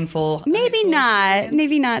her painful. Maybe not.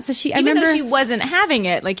 So I remember though she wasn't having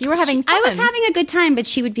it. Like you were having fun. I was having a good time, but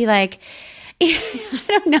she would be like, I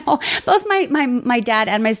don't know. Both my dad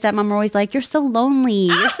and my stepmom were always like, "You're so lonely.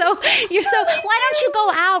 You're so. Why don't you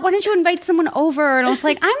go out? Why don't you invite someone over?" And I was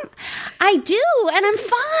like, I do, and I'm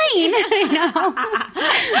fine.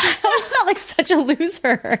 I always felt like such a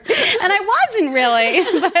loser, and I wasn't really,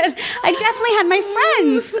 but I definitely had my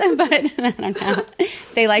friends. But I don't know.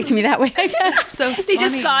 They liked me that way, I guess. So they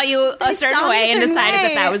just saw you a certain way and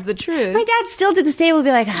decided that was the truth. My dad still to this day will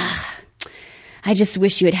be like, I just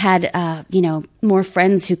wish you had more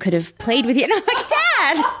friends who could have played with you. And I'm like,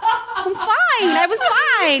 Dad, I'm fine. I was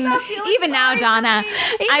fine. Even now, Dannah,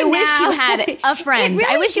 I wish you had a friend.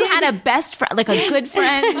 Really I wish you had a best friend, like a good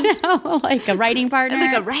friend. Like a writing partner.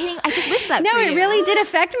 I just wish that No, for it you. really did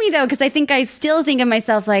affect me, though, because I still think of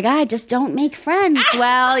myself like, I just don't make friends.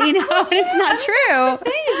 Well, it's not true. The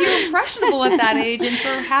thing is, you're impressionable at that age, and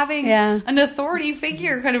so having an authority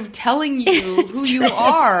figure kind of telling you who you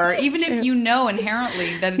are, even if you know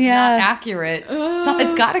inherently that it's not accurate,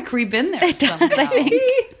 it's got to creep in there somehow. I think.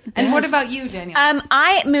 And what about you, Danielle?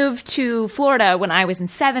 I moved to Florida when I was in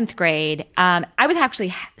 7th grade. I was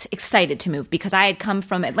actually excited to move because I had come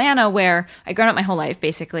from Atlanta, where I'd grown up my whole life,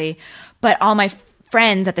 basically. But all my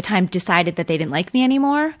friends at the time decided that they didn't like me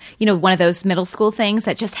anymore. One of those middle school things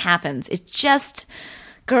that just happens. It's just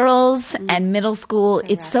girls and middle school.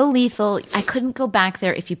 It's so lethal. I couldn't go back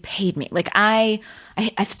there if you paid me. Like I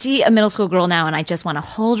see a middle school girl now, and I just want to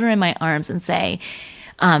hold her in my arms and say,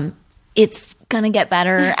 it's gonna get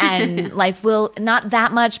better and life will, not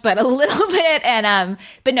that much, but a little bit. And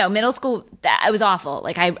but no, middle school, it was awful.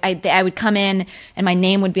 Like I would come in and my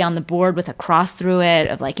name would be on the board with a cross through it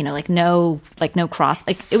of like, you know, like no cross.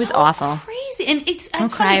 Like it was so awful. Crazy. And it's I'll funny.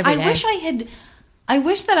 cry every day. I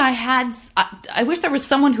wish there was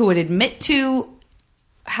someone who would admit to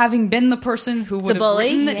having been the person who would The bully?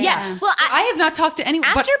 have written Yeah. Well, I have not talked to anyone.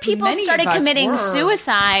 After but people many started of us committing were.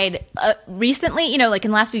 suicide recently, you know, like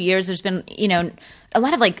in the last few years, there's been, you know, a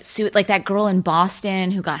lot of like that girl in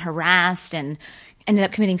Boston who got harassed and ended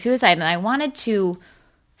up committing suicide. And I wanted to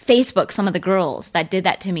Facebook some of the girls that did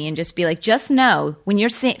that to me and just be like, just know when you're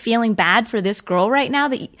feeling bad for this girl right now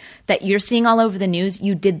that you're seeing all over the news,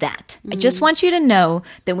 you did that. I just want you to know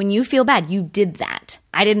that when you feel bad, you did that.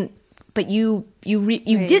 I didn't, but you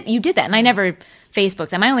did that. And I never Facebooked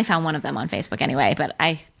them. I only found one of them on Facebook anyway, but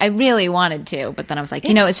I really wanted to. But then I was like,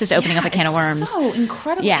 it's just opening up a can of worms. So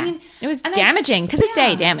incredible. Yeah. I mean, it was damaging to this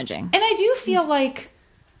day, damaging. And I do feel like,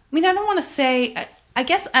 I mean, I don't want to say, I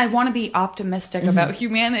guess I want to be optimistic about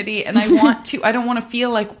humanity, and I don't want to feel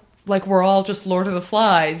like we're all just Lord of the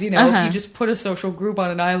Flies, you know, if you just put a social group on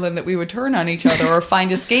an island that we would turn on each other or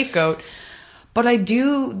find a scapegoat. But I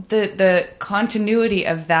do the continuity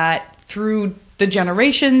of that through the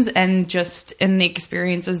generations and just in the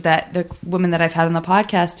experiences that the women that I've had on the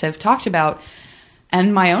podcast have talked about,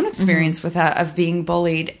 and my own experience with that of being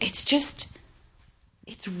bullied. It's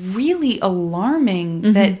really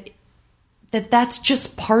alarming that's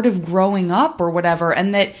just part of growing up or whatever,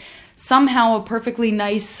 and that somehow a perfectly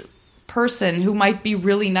nice person who might be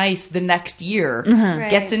really nice the next year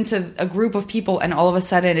gets into a group of people, and all of a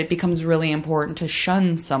sudden it becomes really important to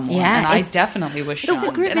shun someone. Yeah, and I definitely was shunned.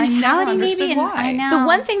 The group and I never mentality, understood maybe, why. I know. The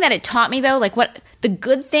one thing that it taught me, though, like the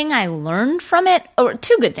good thing I learned from it, or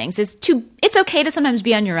two good things, is it's okay to sometimes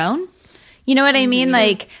be on your own. You know what I mean?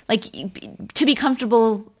 Like to be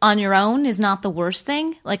comfortable on your own is not the worst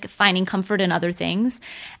thing. Like finding comfort in other things.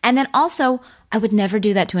 And then also, I would never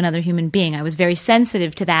do that to another human being. I was very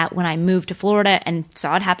sensitive to that when I moved to Florida and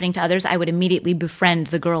saw it happening to others. I would immediately befriend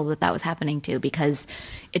the girl that was happening to because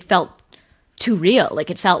it felt too real. Like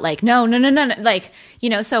it felt like, no. Like, you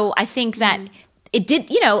know, so I think that it did,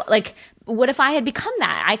 you know, like what if I had become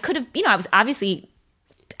that? I could have, you know, I was obviously...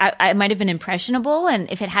 I might have been impressionable, and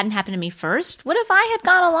if it hadn't happened to me first, what if I had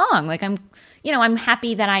gone along? Like I'm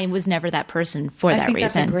happy that I was never that person for that reason.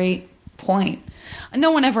 That's a great point. No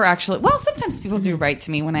one ever actually. Well, sometimes people do write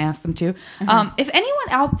to me when I ask them to. If anyone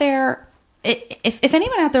out there, if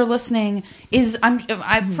anyone out there listening is,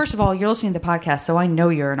 first of all, you're listening to the podcast, so I know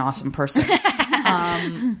you're an awesome person.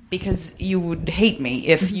 Because you would hate me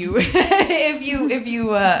if you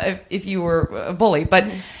if you were a bully, but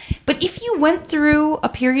if you went through a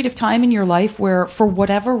period of time in your life where, for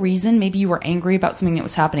whatever reason, maybe you were angry about something that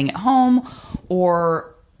was happening at home,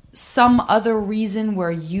 or some other reason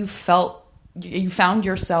where you found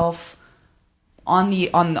yourself on the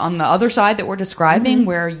other side that we're describing,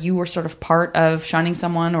 where you were sort of part of shunning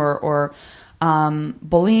someone or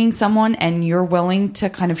bullying someone, and you're willing to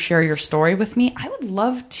kind of share your story with me, I would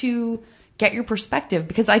love to get your perspective,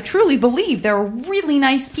 because I truly believe there are really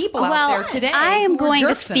nice people out there today. I am going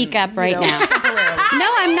to speak up right now.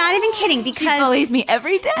 No, I'm not even kidding, because she bullies me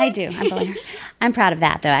every day. I do. I'm bullying her. I'm proud of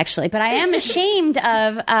that, though, actually. But I am ashamed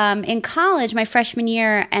of in college, my freshman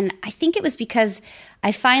year, and I think it was because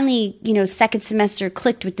I finally, second semester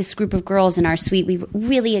clicked with this group of girls in our suite. We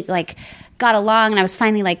really got along, and I was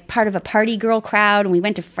finally part of a party girl crowd, and we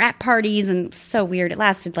went to frat parties, and it was so weird. It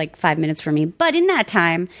lasted 5 minutes for me. But in that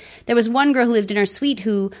time, there was one girl who lived in our suite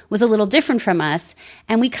who was a little different from us,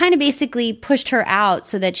 and we kind of basically pushed her out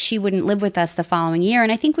so that she wouldn't live with us the following year.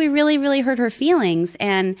 And I think we really, really hurt her feelings.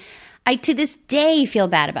 And I, to this day, feel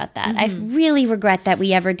bad about that. I really regret that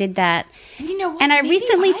we ever did that. And you know what? And I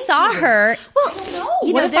recently saw her. Well, no.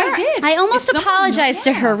 What if I did? I almost apologized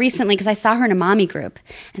to her recently because I saw her in a mommy group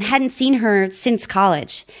and hadn't seen her since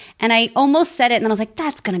college. And I almost said it, and then I was like,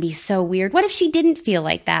 that's going to be so weird. What if she didn't feel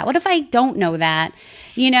like that? What if I don't know that?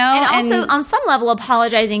 And also, on some level,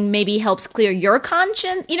 apologizing maybe helps clear your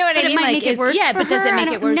conscience. You know what I mean? It might make it worse for her. But does it make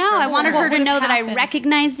it worse for her? No, I wanted her to know that I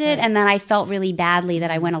recognized it and that I felt really badly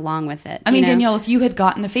that I went along with it. I mean, Danielle, if you had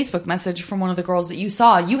gotten a Facebook message from one of the girls that you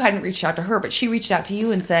saw, you hadn't reached out to her, but she reached out to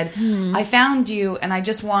you and said, I found you, and I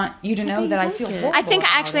just want you to know that I feel horrible. I think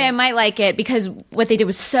actually I might like it because what they did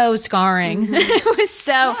was so scarring. It was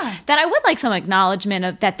so that I would like some acknowledgement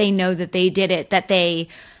of that they know that they did it, that they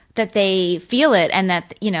feel it, and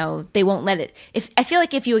that they won't let it. I feel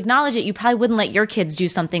like if you acknowledge it, you probably wouldn't let your kids do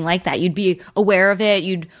something like that. You'd be aware of it.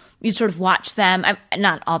 You'd sort of watch them.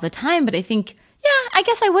 Not all the time, but I think I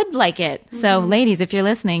guess I would like it. So, ladies, if you're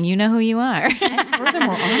listening, you know who you are. And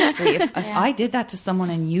furthermore, honestly, if I did that to someone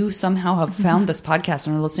and you somehow have found this podcast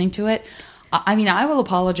and are listening to it, I mean, I will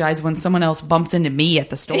apologize when someone else bumps into me at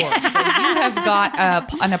the store. So you have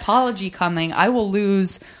got an apology coming. I will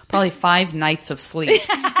lose probably 5 nights of sleep if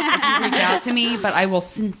you reach out to me, but I will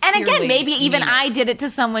sincerely. And again, maybe even mean it. I did it to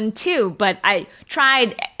someone too, but I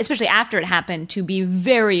tried, especially after it happened, to be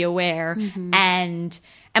very aware. And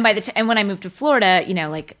and when I moved to Florida, you know,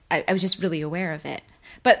 like I was just really aware of it.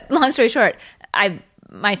 But long story short,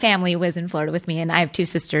 my family was in Florida with me, and I have 2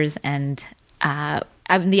 sisters, and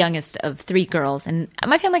I'm the youngest of 3 girls, and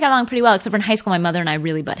my family got along pretty well, except for in high school, my mother and I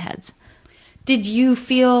really butt heads. Did you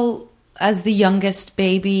feel, as the youngest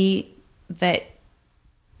baby, that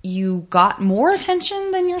you got more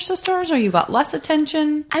attention than your sisters, or you got less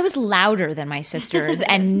attention? I was louder than my sisters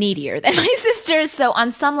and needier than my sisters. So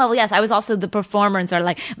on some level, yes, I was also the performer and sort of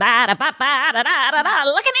like, ba-da-ba-ba-da-da-da-da,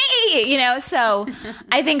 look at me, you know? So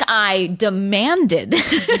I think I demanded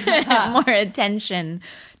more attention,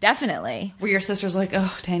 definitely. Were your sisters like,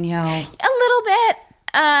 oh, Danielle? A little bit.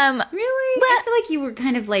 Really? I feel like you were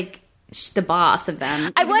kind of like the boss of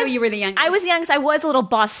them. Even though you were the youngest. I was the youngest. I was a little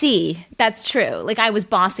bossy. That's true. Like I was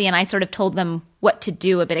bossy, and I sort of told them what to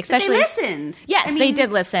do a bit. Especially but they listened. Yes, I mean, they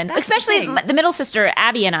did listen. that's Especially the the middle sister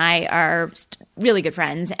Abby and I are really good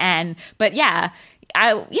friends. But yeah,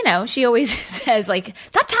 she always says like,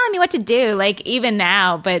 "Stop telling me what to do." Like even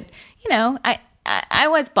now, but I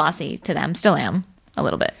was bossy to them. Still am a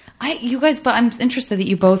little bit. But I'm interested that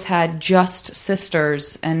you both had just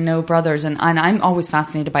sisters and no brothers, and I'm always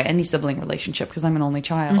fascinated by any sibling relationship because I'm an only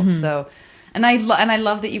child. So, and I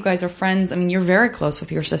love that you guys are friends. I mean, you're very close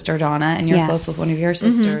with your sister Dannah, and you're close with one of your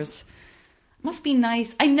sisters. Must be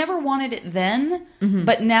nice. I never wanted it then,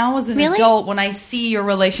 but now as an adult, when I see your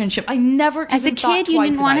relationship, I never as even a kid you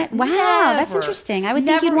didn't want it. Wow, that's interesting. I would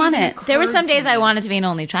think you'd want it. There were some days I wanted to be an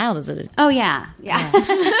only child as a Oh yeah.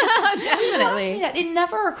 definitely. It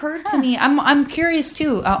never occurred to me. I'm curious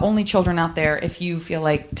too. Only children out there, if you feel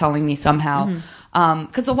like telling me somehow,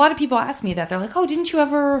 because a lot of people ask me that. They're like, "Oh, didn't you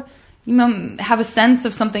ever, have a sense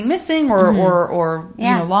of something missing or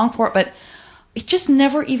long for it?" But it just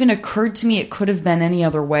never even occurred to me it could have been any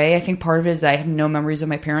other way. I think part of it is I have no memories of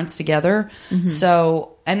my parents together.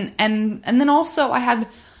 So and then also I had.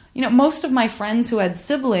 Most of my friends who had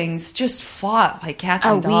siblings just fought like cats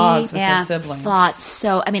and dogs with their siblings. Fought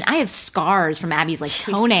so. I mean, I have scars from Abby's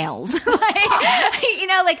toenails.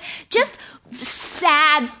 like just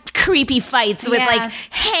sad, creepy fights with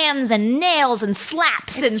hands and nails and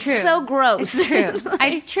slaps. It's true. So gross. It's true.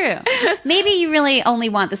 It's true. Maybe you really only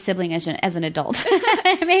want the sibling as an adult.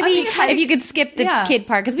 Maybe if you could skip the kid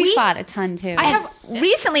part, because we fought a ton too.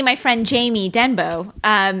 Recently, my friend Jamie Denbo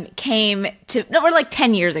came to, we're like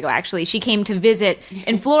 10 years ago actually, she came to visit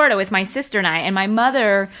in Florida with my sister and I, and my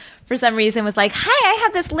mother, for some reason, was like, "Hi, I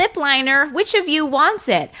have this lip liner. Which of you wants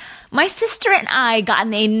it?" My sister and I got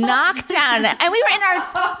in a knockdown, and we were in our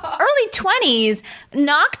early 20s,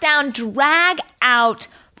 knockdown, drag out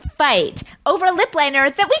fight over a lip liner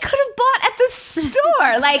that we could have bought at the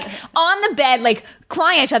store, like on the bed, like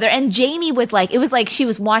clawing at each other. And Jamie was like, it was like she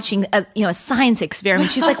was watching a science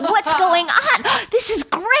experiment. She was like, "What's going on? This is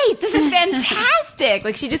great. This is fantastic."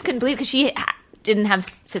 Like she just couldn't believe, because she didn't have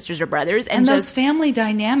sisters or brothers. And those family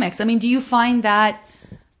dynamics. I mean, do you find that,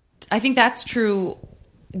 I think that's true,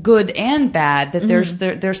 good and bad, that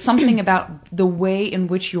there's something about the way in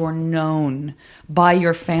which you're known by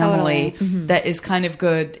your family that is kind of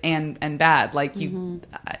good and bad. Like you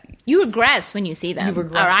regress when you see them. You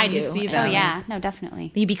regress when you see them. Oh yeah, no,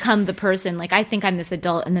 definitely. You become the person. Like I think I'm this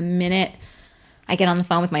adult, and the minute I get on the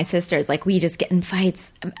phone with my sisters, like we just get in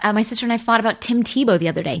fights. My sister and I fought about Tim Tebow the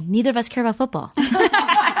other day. Neither of us care about football.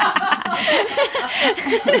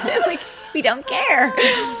 Like we don't care.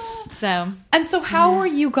 So how were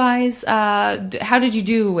you guys? How did you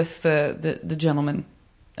do with the gentleman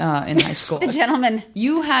in high school? The gentleman.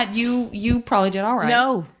 You probably did all right.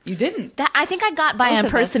 No, you didn't. I think I got by Both on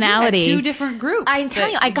of personality. Us. You had 2 different groups. I'm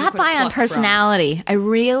telling you, I got by on personality. From. I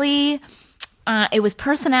really. It was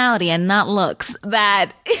personality and not looks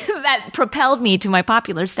that propelled me to my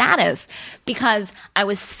popular status, because I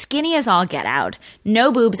was skinny as all get out,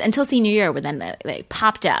 no boobs until senior year, where then they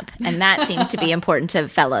popped up, and that seems to be important to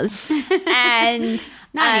fellas. And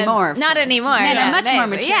not anymore. Not anymore. No, much more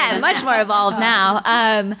mature. Yeah, much more evolved now.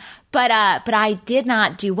 But I did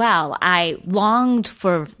not do well. I longed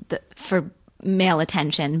for male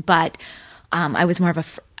attention, but I was more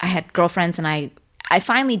of I had girlfriends, and I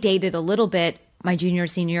finally dated a little bit my junior,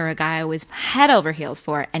 senior year, a guy I was head over heels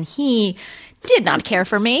for, and he did not care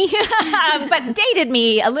for me, but dated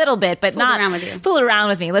me a little bit, but Fooled around with you. Fooled around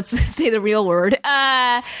with me. Let's say the real word.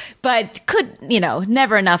 But could,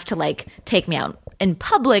 never enough to like take me out in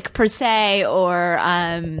public per se, or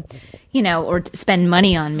or spend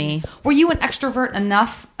money on me. Were you an extrovert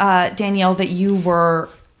enough, Danielle, that you were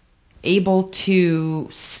able to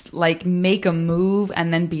like make a move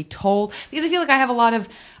and then be told? Because I feel like I have a lot of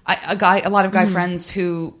guy friends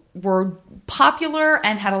who were popular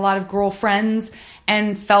and had a lot of girlfriends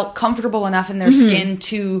and felt comfortable enough in their skin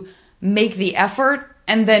to make the effort,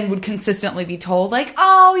 and then would consistently be told like,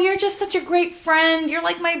 "Oh, you're just such a great friend. You're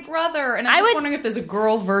like my brother." And I'm just wondering if there's a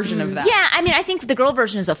girl version of that. Yeah, I mean, I think the girl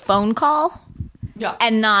version is a phone call. Yeah.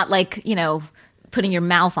 And not like, putting your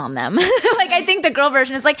mouth on them. Like, I think the girl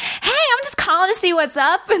version is like, "Hey, I'm just calling to see what's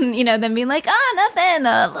up," and then being like, nothing.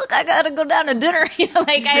 Look, I gotta go down to dinner.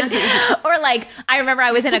 Or like, I remember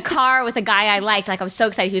I was in a car with a guy I liked. Like, I was so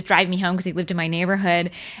excited. He was driving me home because he lived in my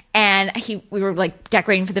neighborhood, and we were like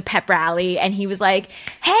decorating for the pep rally, and he was like,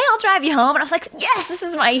 "Hey, I'll drive you home," and I was like, "Yes, this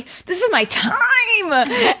is my time."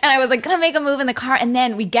 And I was like, gonna make a move in the car, and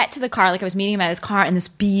then we get to the car. Like, I was meeting him at his car, and this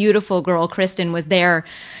beautiful girl, Kristen, was there.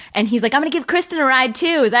 And he's like, "I'm going to give Kristen a ride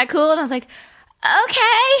too. Is that cool?" And I was like,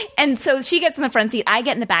 "Okay." And so she gets in the front seat. I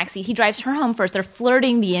get in the back seat. He drives her home first. They're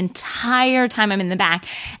flirting the entire time I'm in the back.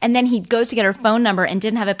 And then he goes to get her phone number and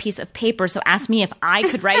didn't have a piece of paper. So asked me if I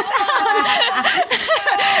could write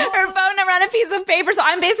her phone number on a piece of paper. So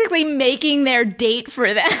I'm basically making their date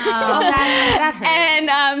for them. Oh, that hurts. And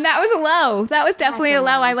that was a low. That was definitely a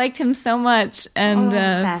low. I liked him so much. And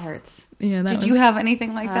that hurts. Yeah. Did you have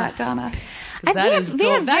anything like that, Dannah? We have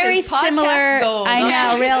very similar. Gold. I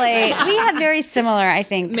know, really. We have very similar, I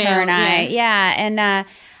think, her and I. Yeah. And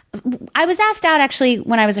I was asked out actually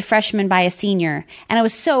when I was a freshman by a senior, and I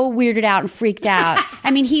was so weirded out and freaked out.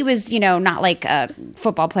 I mean, he was, not like a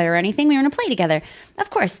football player or anything. We were in a play together, of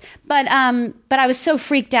course. But I was so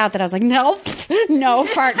freaked out that I was like, no,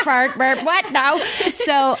 fart, burp, what? No.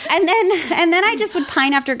 So, and then I just would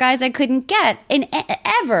pine after guys I couldn't get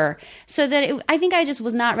ever. So that I think I just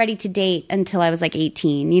was not ready to date until I was like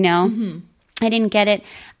 18, Mm-hmm. I didn't get it.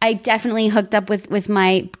 I definitely hooked up with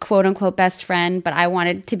my quote-unquote best friend, but I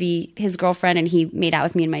wanted to be his girlfriend, and he made out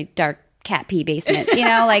with me in my dark cat pee basement.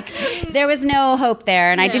 Like there was no hope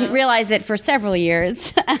there, and I didn't realize it for several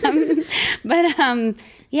years. So no,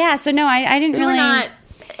 I didn't really. We're not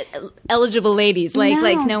eligible ladies, like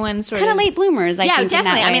no one sort of kind of late bloomers. I think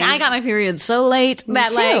definitely. I mean, I got my period so late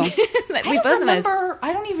that like we both of us.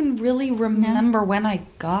 I don't even really remember when I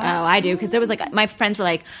got. Oh, I do, because there was like my friends were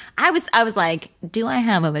like, I was like, do I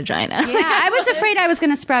have a vagina? Yeah, I was afraid I was going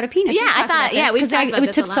to sprout a penis. Yeah, I thought. Yeah, we've talked about this.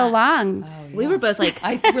 It took so long. We were both like,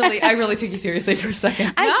 I really took you seriously for a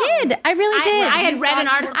second. I did. I really did. I had read an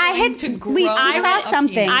article. We saw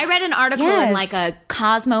something. I read an article in like a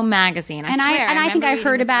Cosmo magazine. I think I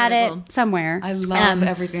heard about it somewhere. I love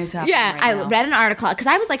everything that's happening. Yeah, right now. I read an article because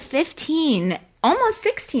I was like 15, almost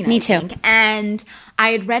 16. Me I too. think. And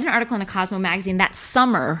I had read an article in a Cosmo magazine that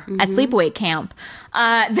summer at sleepaway camp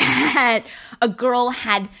that a girl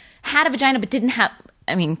had a vagina but didn't have.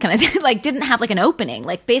 I mean, can I say, like, didn't have like an opening,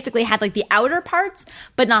 like basically had like the outer parts,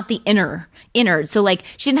 but not the innards. So like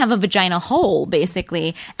she didn't have a vagina hole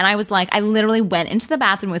basically. And I was like, I literally went into the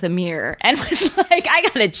bathroom with a mirror and was like, I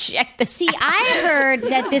gotta check this. See, I heard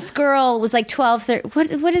that this girl was like 12,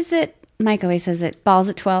 13, what is it? Mike always says it, balls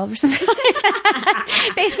at 12 or something.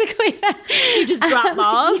 Basically, you just drop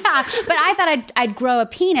balls. Yeah, but I thought I'd grow a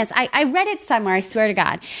penis. I read it somewhere, I swear to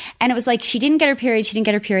God, and it was like she didn't get her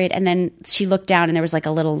period, and then she looked down and there was like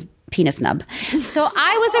a little penis nub. So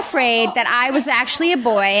I was afraid that I was actually a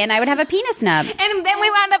boy and I would have a penis nub. And then we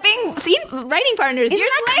wound up being writing partners. Isn't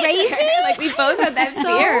that crazy? Like we both had that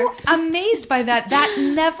fear. So amazed by that. That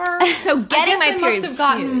never. So getting my period must have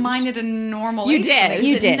gotten mine at a normal. You age. did.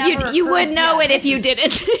 You did. You would know it if you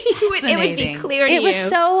didn't. It would be clear to you. It was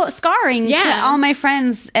so scarring to all my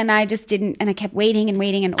friends, and I just didn't. And I kept waiting. I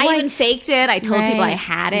even faked it. I told people I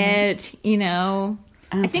had it.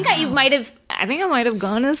 I think I might have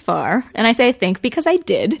gone as far, and I say I think because I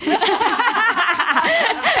did,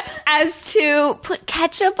 as to put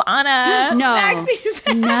ketchup on a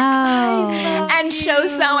vaccine and show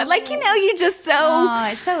someone you're just so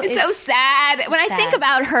it's so sad. When I think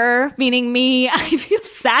about her, meaning me, I feel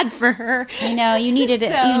sad for her. I know you needed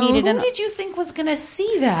it. You needed Who did you think was going to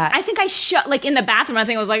see that? I think I in the bathroom. I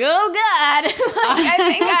think I was like, oh God! I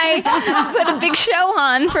think I put a big show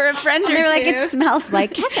on for a friend or two. They were like, it smells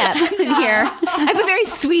like ketchup in here. I have a very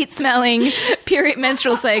sweet smelling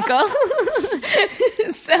menstrual cycle.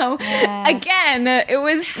 So again, it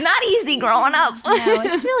was not easy growing up. No,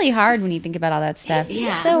 it's really hard when you think about all that stuff. Yeah.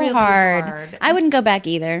 It's so really hard. hard. I wouldn't go back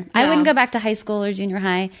either. I No. wouldn't go back to high school or junior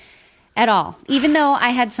high at all, even though I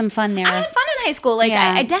had some fun there. I had fun in high school. Like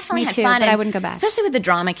Yeah, I definitely me had too, fun, but I and wouldn't go back. especially with the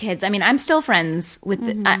drama kids. I mean, I'm still friends with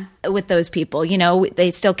with those people. You know,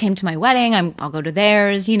 they still came to my wedding. I'll go to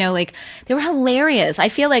theirs. You know, like they were hilarious. I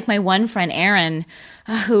feel like my one friend Aaron,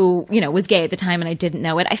 who was gay at the time and I didn't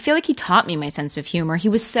know it. I feel like he taught me my sense of humor. He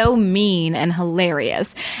was so mean and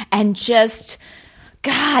hilarious, and just.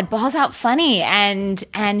 God, balls out funny, and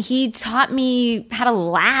he taught me how to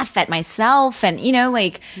laugh at myself, and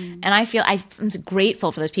and I feel I'm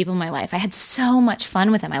grateful for those people in my life. I had so much fun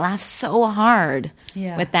with them. I laughed so hard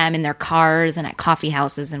with them in their cars and at coffee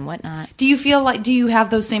houses and whatnot. Do you you have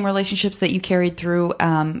those same relationships that you carried through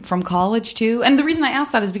from college too? And the reason I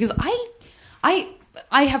ask that is because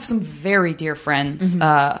I have some very dear friends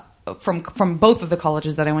from both of the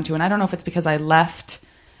colleges that I went to, and I don't know if it's because I left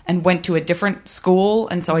and went to a different school,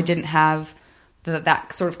 and so I didn't have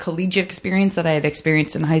that sort of collegiate experience that I had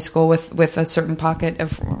experienced in high school with a certain pocket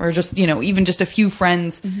of, or just even just a few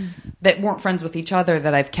friends that weren't friends with each other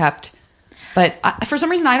that I've kept. But for some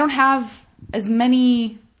reason, I don't have as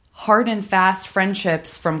many hard and fast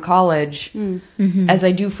friendships from college as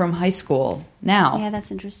I do from high school now. Yeah, that's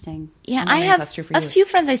interesting. Yeah, I I don't know if have that's true for a you. few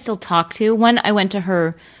friends I still talk to. One, I went to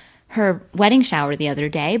her wedding shower the other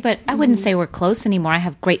day, but I wouldn't say we're close anymore. I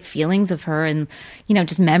have great feelings of her and,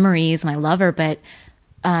 just memories, and I love her, but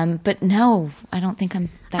no, I don't think I'm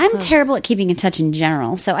that I'm close. terrible at keeping in touch in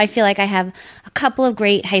general. So I feel like I have a couple of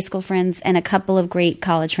great high school friends and a couple of great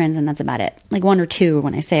college friends, and that's about it. Like one or two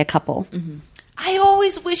when I say a couple. I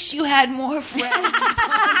always wish you had more friends.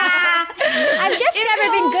 I've just never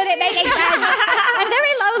been good at making friends. I'm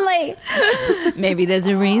very lonely. Maybe there's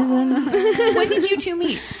a reason. When did you two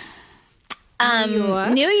meet?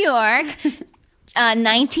 New York,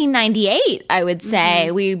 1998, I would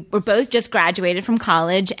say. We were both just graduated from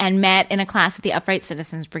college and met in a class at the Upright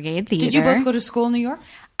Citizens Brigade Theater. Did you both go to school in New York?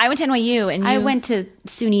 I went to NYU, and I went to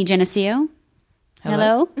SUNY Geneseo.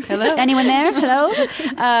 Hello? Hello? Anyone there? Hello?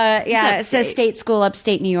 Yeah, it's a upstate. state school,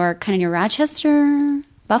 upstate New York, kind of near Rochester,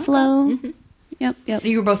 Buffalo. Yep.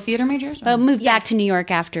 You were both theater majors? But moved back to New York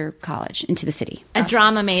after college, into the city. a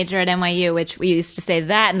drama major at NYU, which we used to say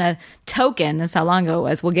that and a token, that's how long ago it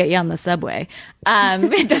was, we'll get you on the subway.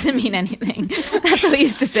 It doesn't mean anything. That's what we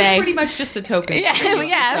used to say. Pretty much just a token.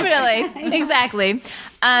 Yeah, really. Exactly.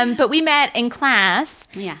 But we met in class,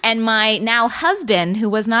 and my now husband, who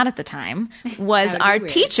was not at the time, was our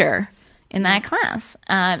teacher in that class.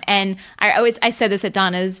 And I said this at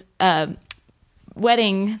Dannah's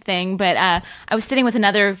wedding thing, but I was sitting with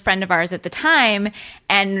another friend of ours at the time,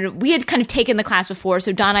 and we had kind of taken the class before.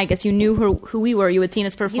 So Dannah, I guess you knew who we were. You had seen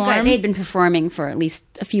us perform. They'd been performing for at least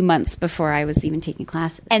a few months before I was even taking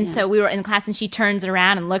classes. And so we were in class, and she turns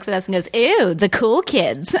around and looks at us and goes, "Ew, the cool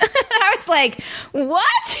kids." And I was like, "What?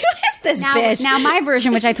 Who is this bitch?" Now my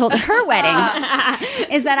version, which I told at her wedding,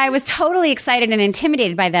 is that I was totally excited and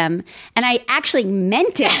intimidated by them, and I actually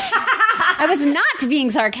meant it. I was not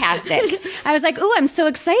being sarcastic. I was like, "Ooh, I'm so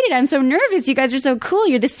excited. I'm so nervous. You guys are so cool.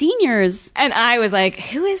 You're the seniors." And I was like,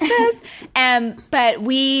 "Who is this?" But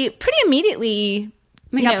we pretty immediately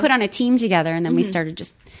We got put on a team together, and then we started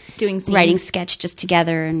just doing scenes. writing sketch just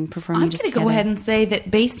together and performing I'm just going to together. go ahead and say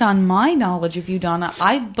that based on my knowledge of you, Dannah,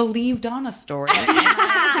 I believe Dannah's story.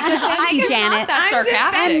 Thank you, Janet. That's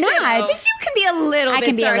sarcastic. I'm not. But you can be a little bit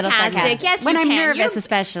can be a little sarcastic. sarcastic. Yes, When you I'm can. nervous,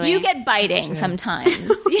 especially. You get biting sometimes.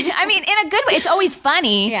 I mean, in a good way. It's always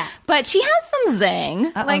funny. Yeah. But she has some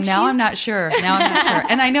zing. Now I'm not sure.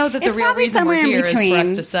 And I know that the It's real probably reason we're somewhere in here is for us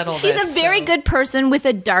between. to settle She's this. a very good person with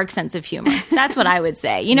a dark sense of humor. That's what I would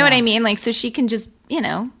say. You know what I mean? Like, so she can just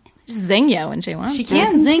zing you when she wants. She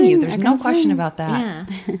can zing you. There's no question about that.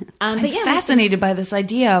 Yeah. I'm But yeah, fascinated by this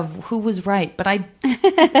idea of who was right, but I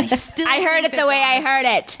still I heard it the way I heard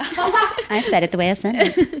it. I said it the way I said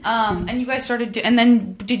it. And you guys started and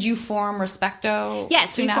then did you form Respecto?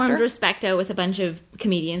 Yes, we soon formed after? Respecto with a bunch of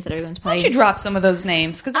comedians that everyone's Why probably. don't you drop some of those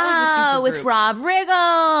names? Because that was a super With group. Rob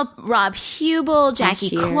Riggle, Rob Hubel, Jackie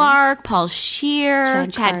Scheer. Clark, Paul Shear,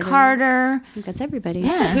 Chad Carter. I think that's everybody.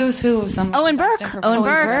 Yeah. Who's who of some Owen best Burke. improv- Owen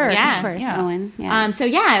Burke. Burke, Yeah. of course. Yeah. Owen. Yeah. So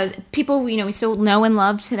yeah, people we still know and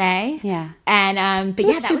love today. Yeah. And but It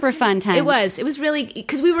was yeah, that super fun times. It was really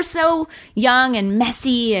because we were so young and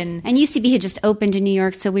messy and UCB had just opened in New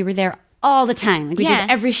York, so we were there all the time. Like we Yeah.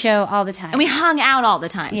 did every show all the time. we hung out all the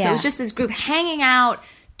time. So Yeah. it was just this group hanging out,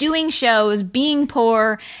 doing shows, being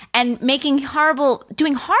poor, and doing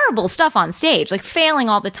horrible stuff on stage, like failing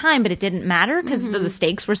all the time, but it didn't matter because the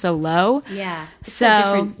stakes were so low. Yeah. It's so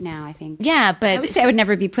different now, I think. Yeah, but I would say I would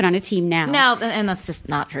never be put on a team now. No, and that's just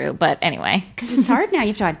not true. But anyway, because it's hard now. You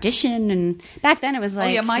have to audition, and back then it was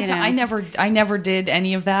like, I never did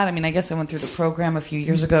any of that. I mean, I guess I went through the program a few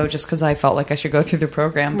years ago just because I felt like I should go through the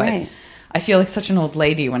program, but. Right. I feel like such an old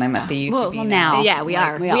lady when I'm at the UCB. Well, now, yeah, we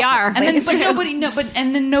are. And then, but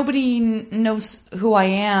nobody knows who I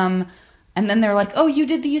am. And then they're like, "Oh, you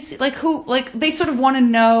did the UCB." Like who? Like they sort of want to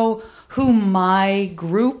know who my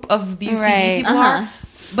group of the UCB people are.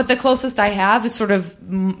 But the closest I have is sort of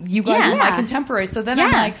you guys are my contemporaries. So then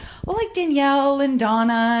I'm like, well, like Danielle and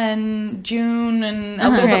Dannah and June and a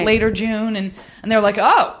little bit later June. And they're like,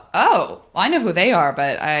 oh, I know who they are,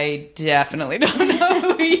 but I definitely don't know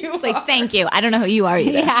who you are. It's like, thank you. I don't know who you are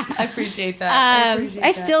either. Yeah. I appreciate that.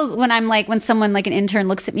 I still, when someone like an intern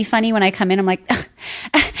looks at me funny when I come in, I'm like,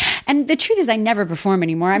 and the truth is I never perform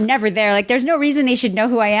anymore. I'm never there. Like there's no reason they should know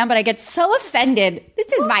who I am, but I get so offended.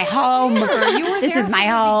 This is my home. This is my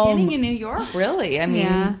home. Beginning in New York, really. I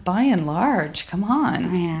mean, by and large, come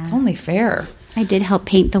on. Yeah. It's only fair. I did help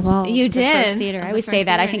paint the walls. You of the did. First theater. I always say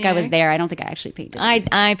that. I think I was there. I don't think I actually painted.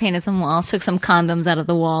 I painted some walls, took some condoms out of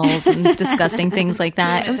the walls, and disgusting things like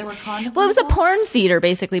that. There were condoms. Well, it was a porn theater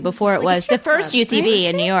basically before it was. The first UCB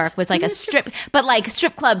in New York was like a strip, but like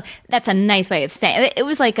strip club. That's a nice way of saying it. It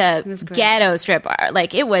was like a ghetto strip bar.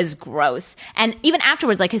 Like it was gross. And even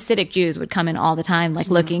afterwards, like Hasidic Jews would come in all the time, like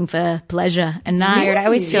looking for pleasure and not. Weird. I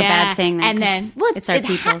always feel bad saying that. And then, well, it's our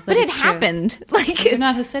people, but it happened. Like you're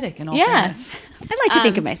not Hasidic in all fairness. I'd like to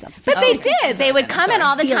think of myself. But they did. They would come in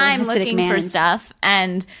all the time looking for stuff,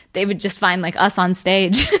 and they would just find like us on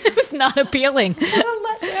stage. It was not appealing.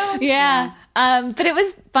 Yeah. But it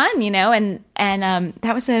was fun, and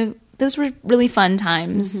that was those were really fun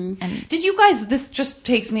times. Mm-hmm. And did you guys? This just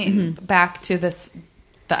takes me back to the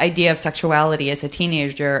idea of sexuality as a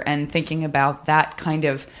teenager and thinking about that kind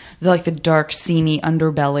of the dark, seamy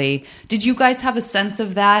underbelly. Did you guys have a sense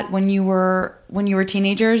of that when you were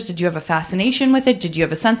teenagers? Did you have a fascination with it? Did you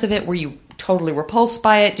have a sense of it? Were you totally repulsed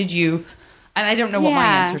by it? Did you? And I don't know what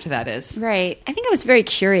my answer to that is. Right. I think I was very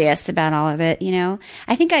curious about all of it,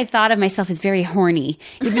 I think I thought of myself as very horny,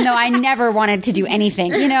 even though I never wanted to do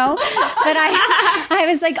anything, But I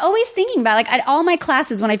was like always thinking about at all my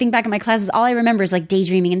classes, when I think back at my classes, all I remember is like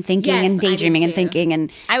daydreaming and thinking and daydreaming and thinking.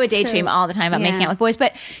 And I would daydream all the time about making out with boys.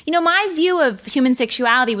 But, my view of human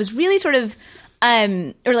sexuality was really sort of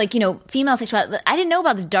female sexuality. I didn't know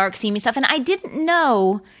about the dark, seamy stuff. And I didn't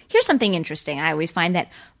know. Here's something interesting. I always find that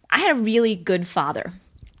I had a really good father,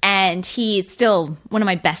 and he's still one of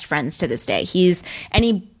my best friends to this day. He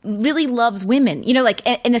really loves women,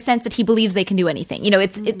 in the sense that he believes they can do anything.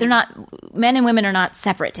 They're not, men and women are not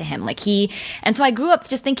separate to him. And so I grew up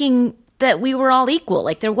just thinking that we were all equal.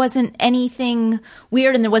 Like there wasn't anything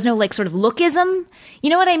weird, and there was no sort of lookism.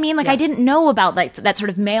 You know what I mean? I didn't know about that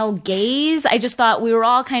sort of male gaze. I just thought we were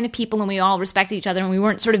all kind of people and we all respected each other, and we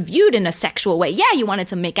weren't sort of viewed in a sexual way. Yeah, you wanted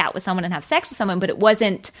to make out with someone and have sex with someone, but it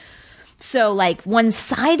wasn't so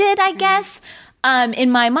one-sided, I guess.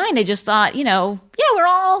 In my mind, I just thought, we all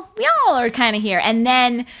are kind of here. And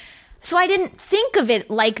then, so I didn't think of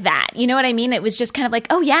it like that. You know what I mean? It was just kind of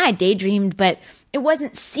oh yeah, I daydreamed, but it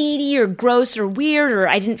wasn't seedy or gross or weird, or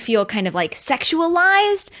I didn't feel kind of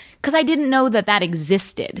sexualized, because I didn't know that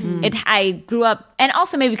existed. I grew up, and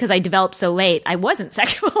also maybe because I developed so late, I wasn't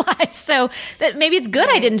sexualized. So that maybe it's good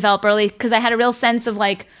I didn't develop early, because I had a real sense of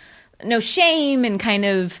no shame and kind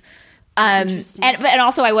of, and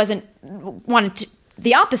also I wanted to,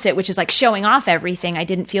 the opposite, which is showing off everything. I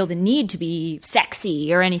didn't feel the need to be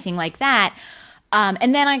sexy or anything like that.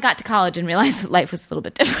 And then I got to college and realized that life was a little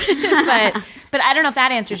bit different. but I don't know if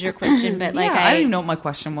that answers your question. But I don't even know what my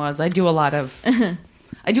question was. I do a lot of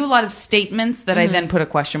statements that I then put a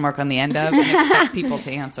question mark on the end of and expect people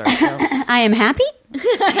to answer. So. I am happy.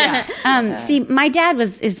 See, my dad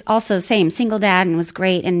is also same single dad, and was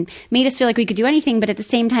great and made us feel like we could do anything, but at the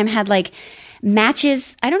same time had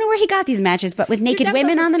matches. I don't know where he got these matches, but with naked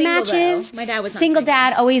women on the matches. Though. My dad was single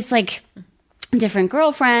dad, always different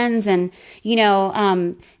girlfriends, and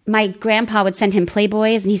my grandpa would send him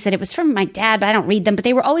Playboys, and he said it was from my dad, but I don't read them, but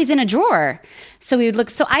they were always in a drawer. So we would look.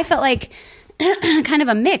 So I felt kind of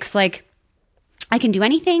a mix. I can do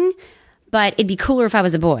anything, but it'd be cooler if I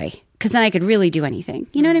was a boy, because then I could really do anything.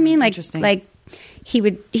 You know what I mean? Interesting. I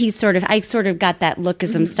sort of got that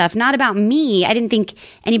lookism stuff. Not about me. I didn't think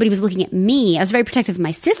anybody was looking at me. I was very protective of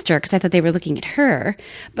my sister, because I thought they were looking at her,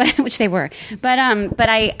 which they were. But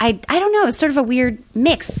I don't know. It's sort of a weird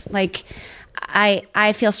mix.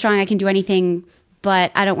 I feel strong. I can do anything,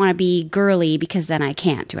 but I don't want to be girly because then I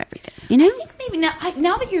can't do everything. You know? I think maybe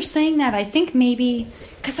now that you're saying that, I think maybe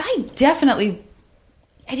because I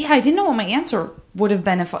didn't know what my answer would have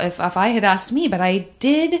been if I had asked me, but I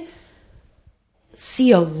did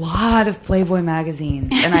see a lot of Playboy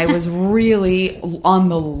magazines, and I was really on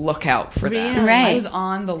the lookout for them. Really? Right. I was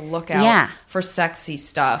on the lookout for sexy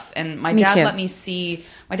stuff, and my dad let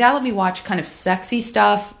me watch kind of sexy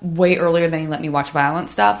stuff way earlier than he let me watch violent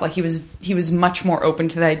stuff. Like he was much more open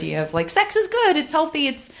to the idea of like, sex is good, it's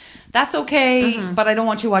healthy, that's okay, but I don't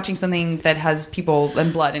want you watching something that has people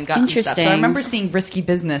and blood and guts and stuff. So I remember seeing Risky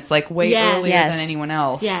Business like way earlier than anyone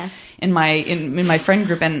else in my friend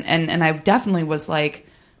group, and I definitely was like,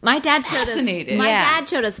 my dad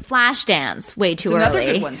showed us Flashdance way too early. Another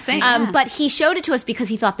good one. Same. But he showed it to us because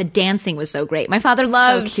he thought the dancing was so great. My father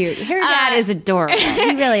loved. So cute. Her dad is adorable.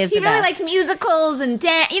 He really is. He really likes musicals and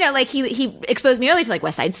dance. You know, like he exposed me early to like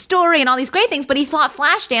West Side Story and all these great things. But he thought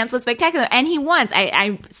Flashdance was spectacular. And he once,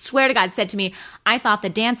 I swear to God, said to me, "I thought the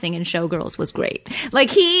dancing in Showgirls was great." Like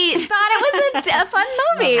he thought it was a fun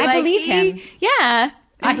movie. I believe him. Yeah.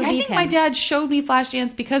 I think my dad showed me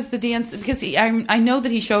Flashdance because I know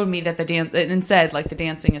that he showed me that the dance and said like the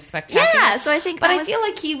dancing is spectacular. Yeah, so I think, but I feel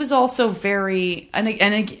like he was also very and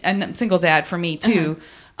a single dad for me too,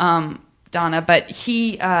 Donna. But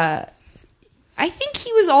I think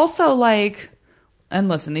he was also like. And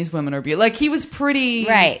listen, these women are beautiful. Like, he was pretty...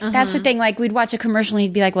 Right. That's the thing. Like, we'd watch a commercial and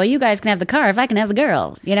he'd be like, well, you guys can have the car if I can have the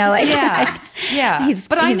girl. You know? Like, yeah.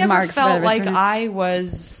 But I never felt like I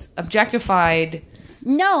was objectified.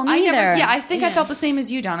 No, neither. I think I felt the same as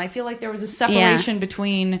you, Don. I feel like there was a separation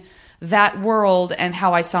between that world and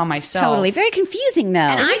how I saw myself. Totally. Very confusing, though.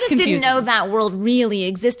 And I just didn't know that world really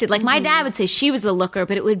existed. Like, my dad would say she was a looker,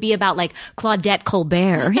 but it would be about, like, Claudette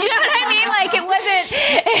Colbert. You know what I mean? Like, it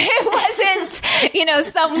wasn't, you know,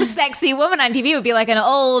 some sexy woman on TV. It would be like an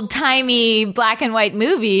old-timey black and white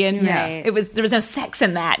movie, and there was no sex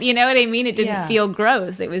in that. You know what I mean? It didn't feel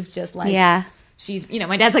gross. It was just like... Yeah. She's, you know,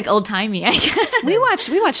 my dad's like old timey. We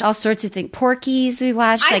watched all sorts of things. Porky's. We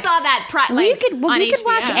watched. I saw that. We could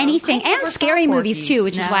watch anything, and scary movies too,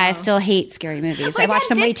 which is why I still hate scary movies. I watched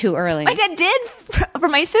them way too early. My dad did for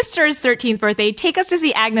my sister's 13th birthday take us to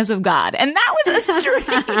see Agnes of God, and that was a strange.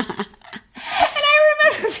 And I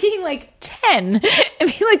remember being like 10 and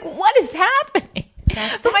being like, "What is happening?"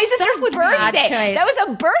 For my sister's birthday. That was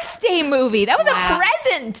a birthday movie. That was a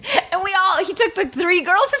present. And he took the 3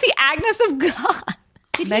 girls to see Agnes of God.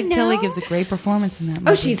 Meg Tilly gives a great performance in that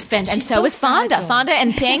movie. Oh, she's fantastic. And so is Fonda. Fragile. Fonda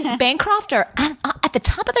and Bancroft are at the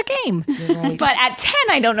top of their game. Right. But at 10,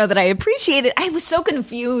 I don't know that I appreciate it. I was so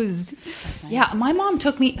confused. Yeah, my mom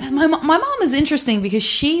took me... My mom is interesting because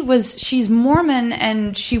she's Mormon,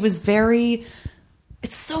 and she was very...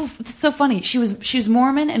 It's so funny. She was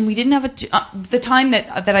Mormon, and we didn't have the time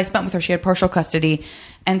that I spent with her. She had partial custody,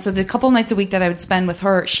 and so the couple nights a week that I would spend with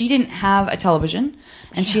her, she didn't have a television,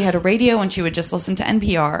 and she had a radio, and she would just listen to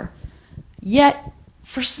NPR. Yet,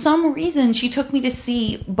 for some reason, she took me to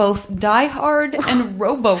see both Die Hard and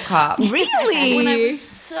RoboCop. Really? When I was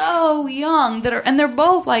so young, and they're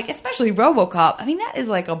both like, especially RoboCop. I mean, that is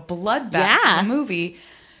like a bloodbath of a movie.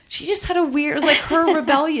 She just had it was like her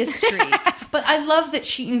rebellious streak. But I love that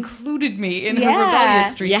she included me in her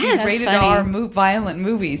rebellious streak. Yes, these rated R violent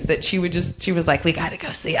movies that she was like, we got to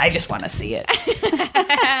go see it. I just want to see it.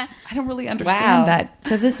 I don't really understand that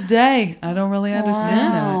to this day. I don't really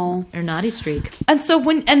understand that. Or naughty streak. And so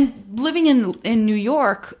living in New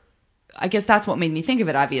York, I guess that's what made me think of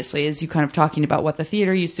it, obviously, is you kind of talking about what the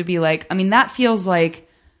theater used to be like. I mean, that feels like,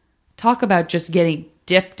 talk about just getting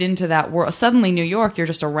dipped into that world. Suddenly, New York, you're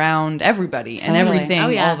just around everybody and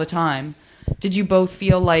everything all the time. Did you both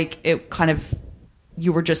feel like it kind of,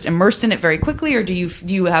 you were just immersed in it very quickly, or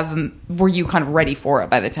were you kind of ready for it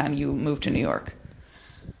by the time you moved to New York?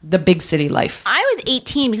 The big city life. I was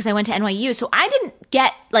 18 because I went to NYU, so I didn't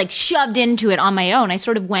get like shoved into it on my own. I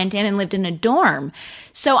sort of went in and lived in a dorm.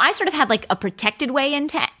 So I sort of had like a protected way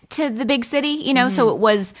into the big city, you know, so it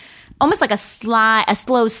was almost like a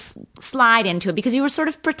slow slide into it because you were sort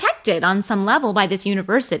of protected on some level by this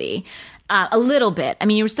university. A little bit. I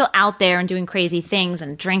mean, you were still out there and doing crazy things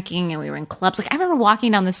and drinking, and we were in clubs. Like, I remember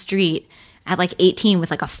walking down the street at like 18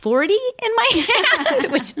 with like a 40 in my hand,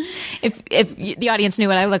 which if the audience knew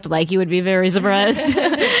what I looked like, you would be very surprised.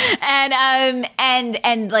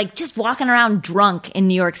 and like just walking around drunk in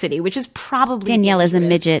New York City, which is probably Danielle dangerous. is a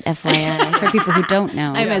midget, FYI, for people who don't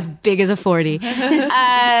know. I'm as big as a 40.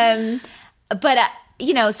 But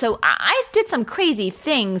so I did some crazy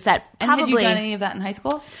things that probably. And had you done any of that in high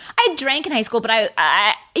school? I drank in high school, but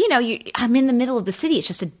I'm in the middle of the city. It's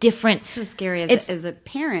just a different. So scary as a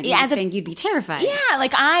parent. Yeah, you'd be terrified. Yeah,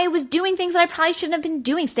 like I was doing things that I probably shouldn't have been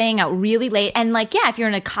doing, staying out really late. And like, yeah, if you're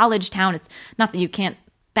in a college town, it's not that you can't.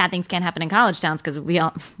 Bad things can't happen in college towns because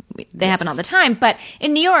they happen all the time. But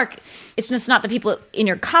in New York, it's just not the people in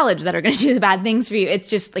your college that are going to do the bad things for you. It's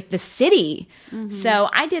just like the city. Mm-hmm. So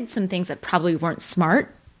I did some things that probably weren't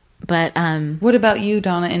smart. But what about you,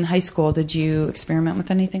 Donna? In high school, did you experiment with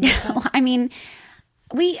anything like that? I mean,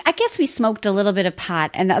 I guess we smoked a little bit of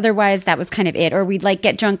pot, and otherwise that was kind of it. Or we'd like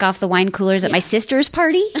get drunk off the wine coolers at my sister's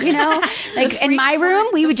party, like in my room.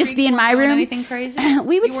 We would just be in my room. Anything crazy?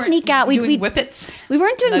 We would sneak out. We'd doing whippets. We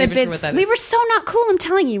weren't doing whippets. We were so not cool. I'm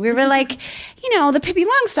telling you, we were like, the Pippi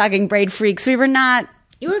Longstocking braid freaks. We were not.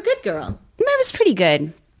 You were a good girl. I was pretty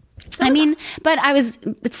good. But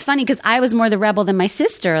it's funny because I was more the rebel than my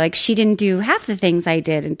sister. Like she didn't do half the things I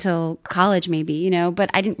did until college maybe, but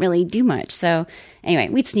I didn't really do much. So anyway,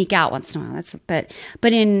 we'd sneak out once in a while. But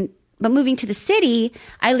moving to the city,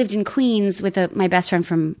 I lived in Queens with my best friend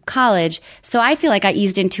from college. So I feel like I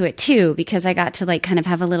eased into it too because I got to like kind of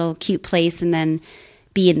have a little cute place and then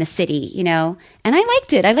be in the city, and I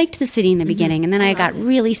liked it. I liked the city in the beginning. And then I got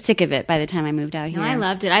really sick of it by the time I moved out here. No, I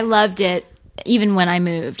loved it. Even when I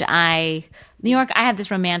moved, New York, I have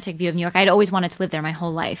this romantic view of New York. I'd always wanted to live there my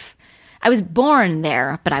whole life. I was born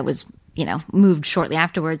there, but I was, moved shortly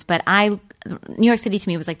afterwards. But New York City to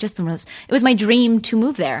me was like just the most, it was my dream to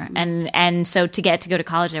move there. And so to get to go to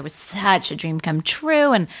college there was such a dream come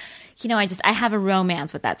true. And, I have a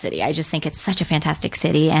romance with that city. I just think it's such a fantastic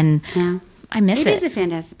city and I miss it. It is a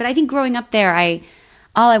fantastic, but I think growing up there,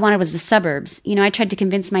 all I wanted was the suburbs. I tried to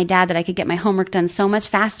convince my dad that I could get my homework done so much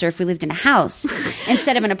faster if we lived in a house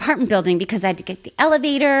instead of an apartment building because I had to get the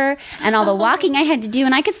elevator and all the walking I had to do.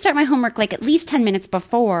 And I could start my homework like at least 10 minutes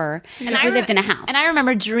before if we lived in a house. And I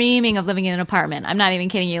remember dreaming of living in an apartment. I'm not even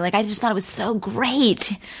kidding you. Like I just thought it was so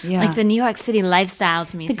great. Yeah. Like the New York City lifestyle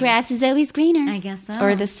to me. The grass is always greener. I guess so.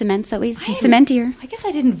 Or the cement's always cementier. I guess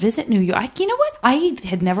I didn't visit New York. You know what? I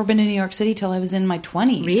had never been to New York City till I was in my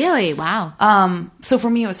 20s. Really? Wow. So for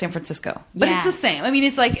me, it was San Francisco, but it's the same. I mean,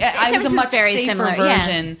 it's like I was a much safer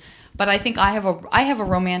version, but I think I have a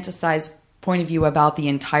romanticized point of view about the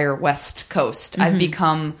entire West Coast. I've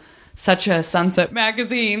become such a Sunset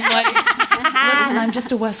magazine. Like, listen, I'm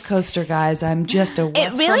just a West Coaster, guys. I'm just a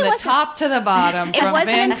West from the top to the bottom, from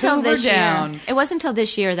Vancouver down. It wasn't until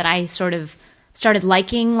this year that I sort of started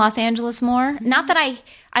liking Los Angeles more. Not that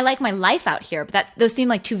I like my life out here, but those seem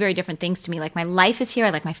like two very different things to me. Like my life is here. I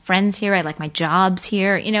like my friends here. I like my jobs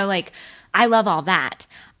here. Like I love all that.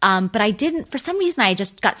 But I didn't, for some reason,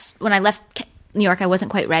 when I left New York, I wasn't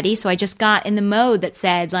quite ready. So I just got in the mode that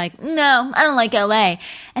said like, no, I don't like LA.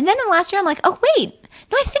 And then in the last year, I'm like, oh, wait,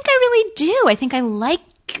 no, I think I really do. I think I like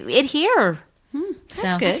it here. That's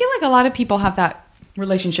good. I feel like a lot of people have that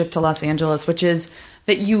relationship to Los Angeles, which is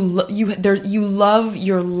that you love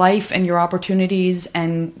your life and your opportunities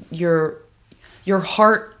and your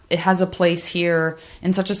heart. It has a place here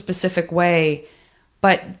in such a specific way,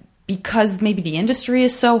 but because maybe the industry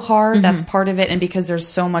is so hard, that's part of it, and because there's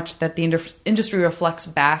so much that the industry reflects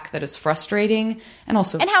back that is frustrating, and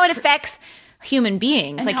how it affects human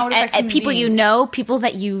beings, and people beings. People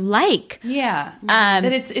that you like. Yeah. That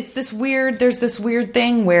it's this weird, there's this weird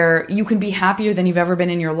thing where you can be happier than you've ever been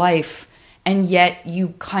in your life, and yet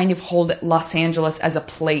you kind of hold Los Angeles as a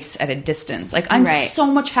place at a distance. Like, I'm so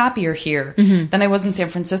much happier here than I was in San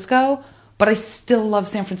Francisco, but I still love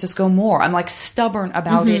San Francisco more. I'm like stubborn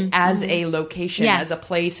about it as a location, as a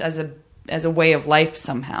place, as a way of life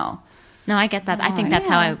somehow. No, I get that. I think that's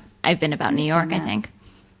how I've been about New York, I think.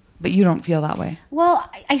 But you don't feel that way. Well,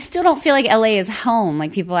 I still don't feel like LA is home.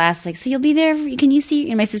 Like people ask, like, so you'll be there? Can you see?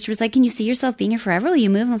 And my sister was like, can you see yourself being here forever? Will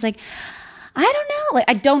you move? And I was like, I don't know. Like,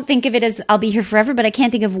 I don't think of it as I'll be here forever, but I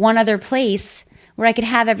can't think of one other place where I could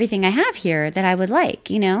have everything I have here that I would like,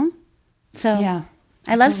 So yeah,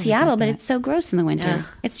 I love Seattle, but it's so gross in the winter. Yeah.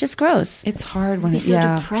 It's just gross. It's hard when it's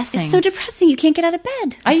so depressing. It's so depressing. You can't get out of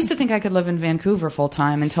bed. I used to think I could live in Vancouver full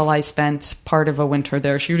time until I spent part of a winter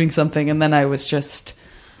there shooting something, and then I was just...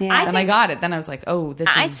 Yeah. I got it. Then I was like, oh, this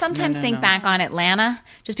is... I sometimes think back on Atlanta,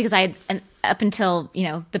 just because I had, up until,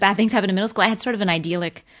 the bad things happened in middle school, I had sort of an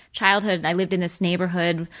idyllic childhood. I lived in this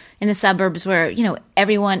neighborhood in the suburbs where, no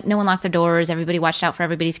one locked their doors. Everybody watched out for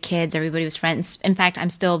everybody's kids. Everybody was friends. In fact, I'm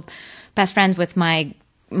still best friends with my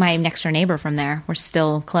next door neighbor from there. We're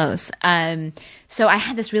still close. So I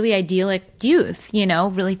had this really idyllic youth,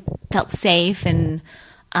 really felt safe and...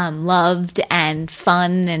 loved and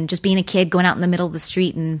fun and just being a kid going out in the middle of the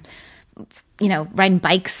street and riding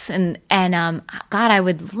bikes and God, I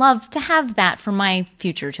would love to have that for my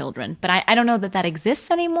future children. But I don't know that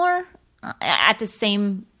exists anymore at the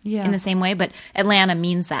same in the same way. But Atlanta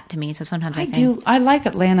means that to me. So sometimes I think I like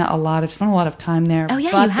Atlanta a lot. I've spent a lot of time there. Oh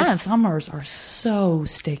yeah, but you have. The summers are so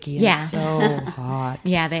sticky and so hot.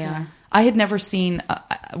 Yeah, they are. I had never seen.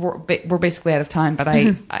 We're basically out of time, but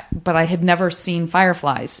I had never seen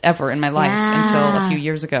fireflies ever in my life until a few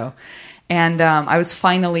years ago, and I was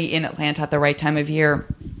finally in Atlanta at the right time of year,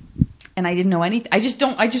 and I didn't know anything. I just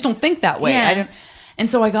don't think that way. Yeah. And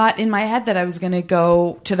so I got in my head that I was going to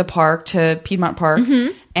go to the park, to Piedmont Park,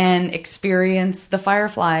 and experience the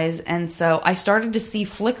fireflies. And so I started to see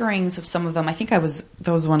flickerings of some of them. I think that was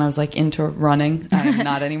when I was like into running. I'm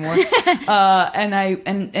not anymore. And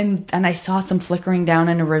I saw some flickering down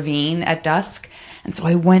in a ravine at dusk. And so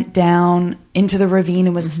I went down into the ravine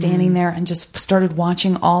and was standing there and just started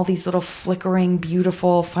watching all these little flickering,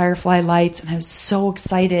 beautiful firefly lights. And I was so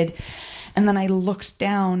excited. And then I looked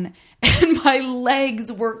down and my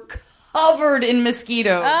legs were covered in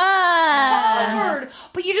mosquitoes. Covered.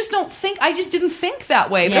 But you just don't think, I just didn't think that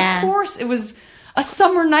way. But of course, it was a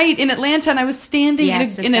summer night in Atlanta and I was standing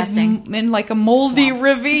in like a moldy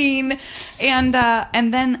ravine. And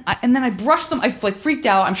then I brushed them. I like freaked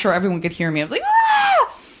out. I'm sure everyone could hear me. I was like,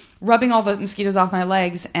 ah! Rubbing all the mosquitoes off my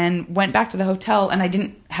legs and went back to the hotel and I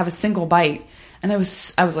didn't have a single bite. And I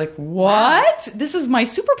was like, what? Wow. This is my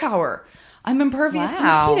superpower. I'm impervious to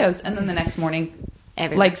mosquitoes. And then the next morning,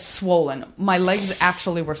 like swollen. My legs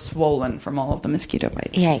actually were swollen from all of the mosquito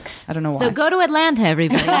bites. Yikes. I don't know why. So go to Atlanta,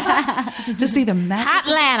 everybody. To see the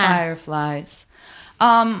magic fireflies.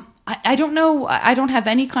 I don't know. I don't have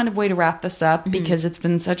any kind of way to wrap this up because it's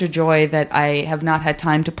been such a joy that I have not had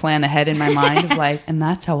time to plan ahead in my mind of like, and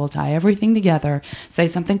that's how we'll tie everything together. Say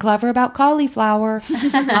something clever about cauliflower.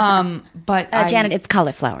 But Janet, it's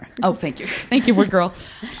cauliflower. Oh, thank you. Thank you, word girl.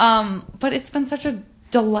 But it's been such a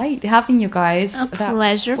delight having you guys. A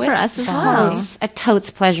pleasure for us as well. A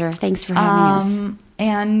totes pleasure. Thanks for having us.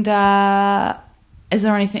 And is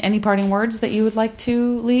there any parting words that you would like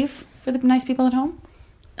to leave for the nice people at home?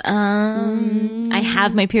 I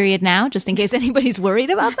have my period now, just in case anybody's worried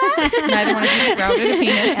about that. Neither one of you sprouted a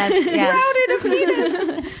penis. Sprouted a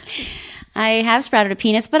penis. I have sprouted a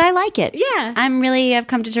penis, but I like it. Yeah. I've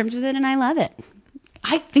come to terms with it and I love it.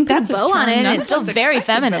 I think that's a bow on it. It's still very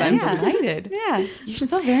feminine. I'm delighted. Yeah. You're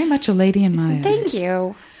still very much a lady in my eyes. Thank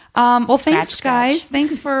you. Well, thanks, guys.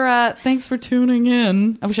 Thanks for tuning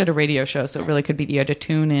in. I wish I had a radio show, so it really could be you had to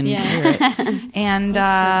tune in. Yeah. Hear it. And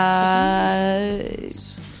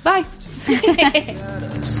bye.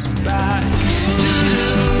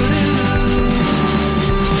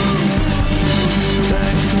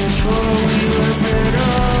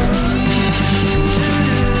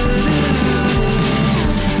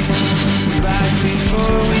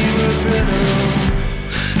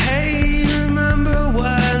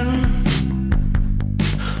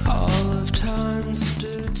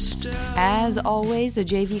 As always, the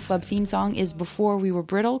JV Club theme song is Before We Were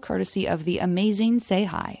Brittle, courtesy of the amazing Say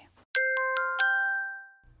Hi.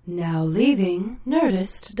 Now leaving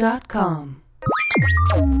Nerdist.com.